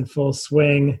 that's in full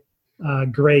swing.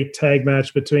 Great tag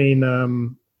match between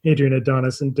Adrian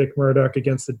Adonis and Dick Murdoch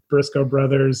against the Briscoe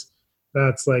brothers.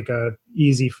 That's like a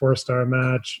easy 4-star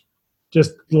match.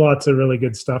 Just lots of really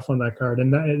good stuff on that card,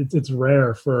 and it's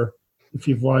rare for, if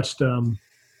you've watched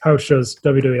house shows,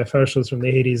 WWF house shows from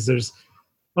the 80s. There's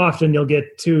often you'll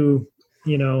get 2,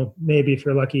 maybe if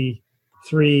you're lucky,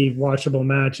 3 watchable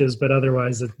matches, but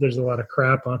otherwise there's a lot of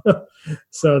crap on.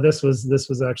 So this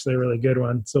was actually a really good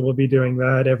one. So we'll be doing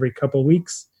that every couple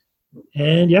weeks,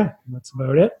 and yeah, that's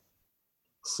about it.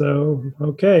 So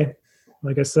okay,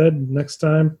 like I said, next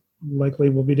time likely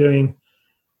we'll be doing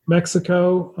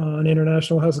Mexico on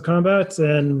International House of Combat,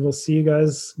 and we'll see you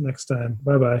guys next time.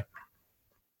 Bye bye.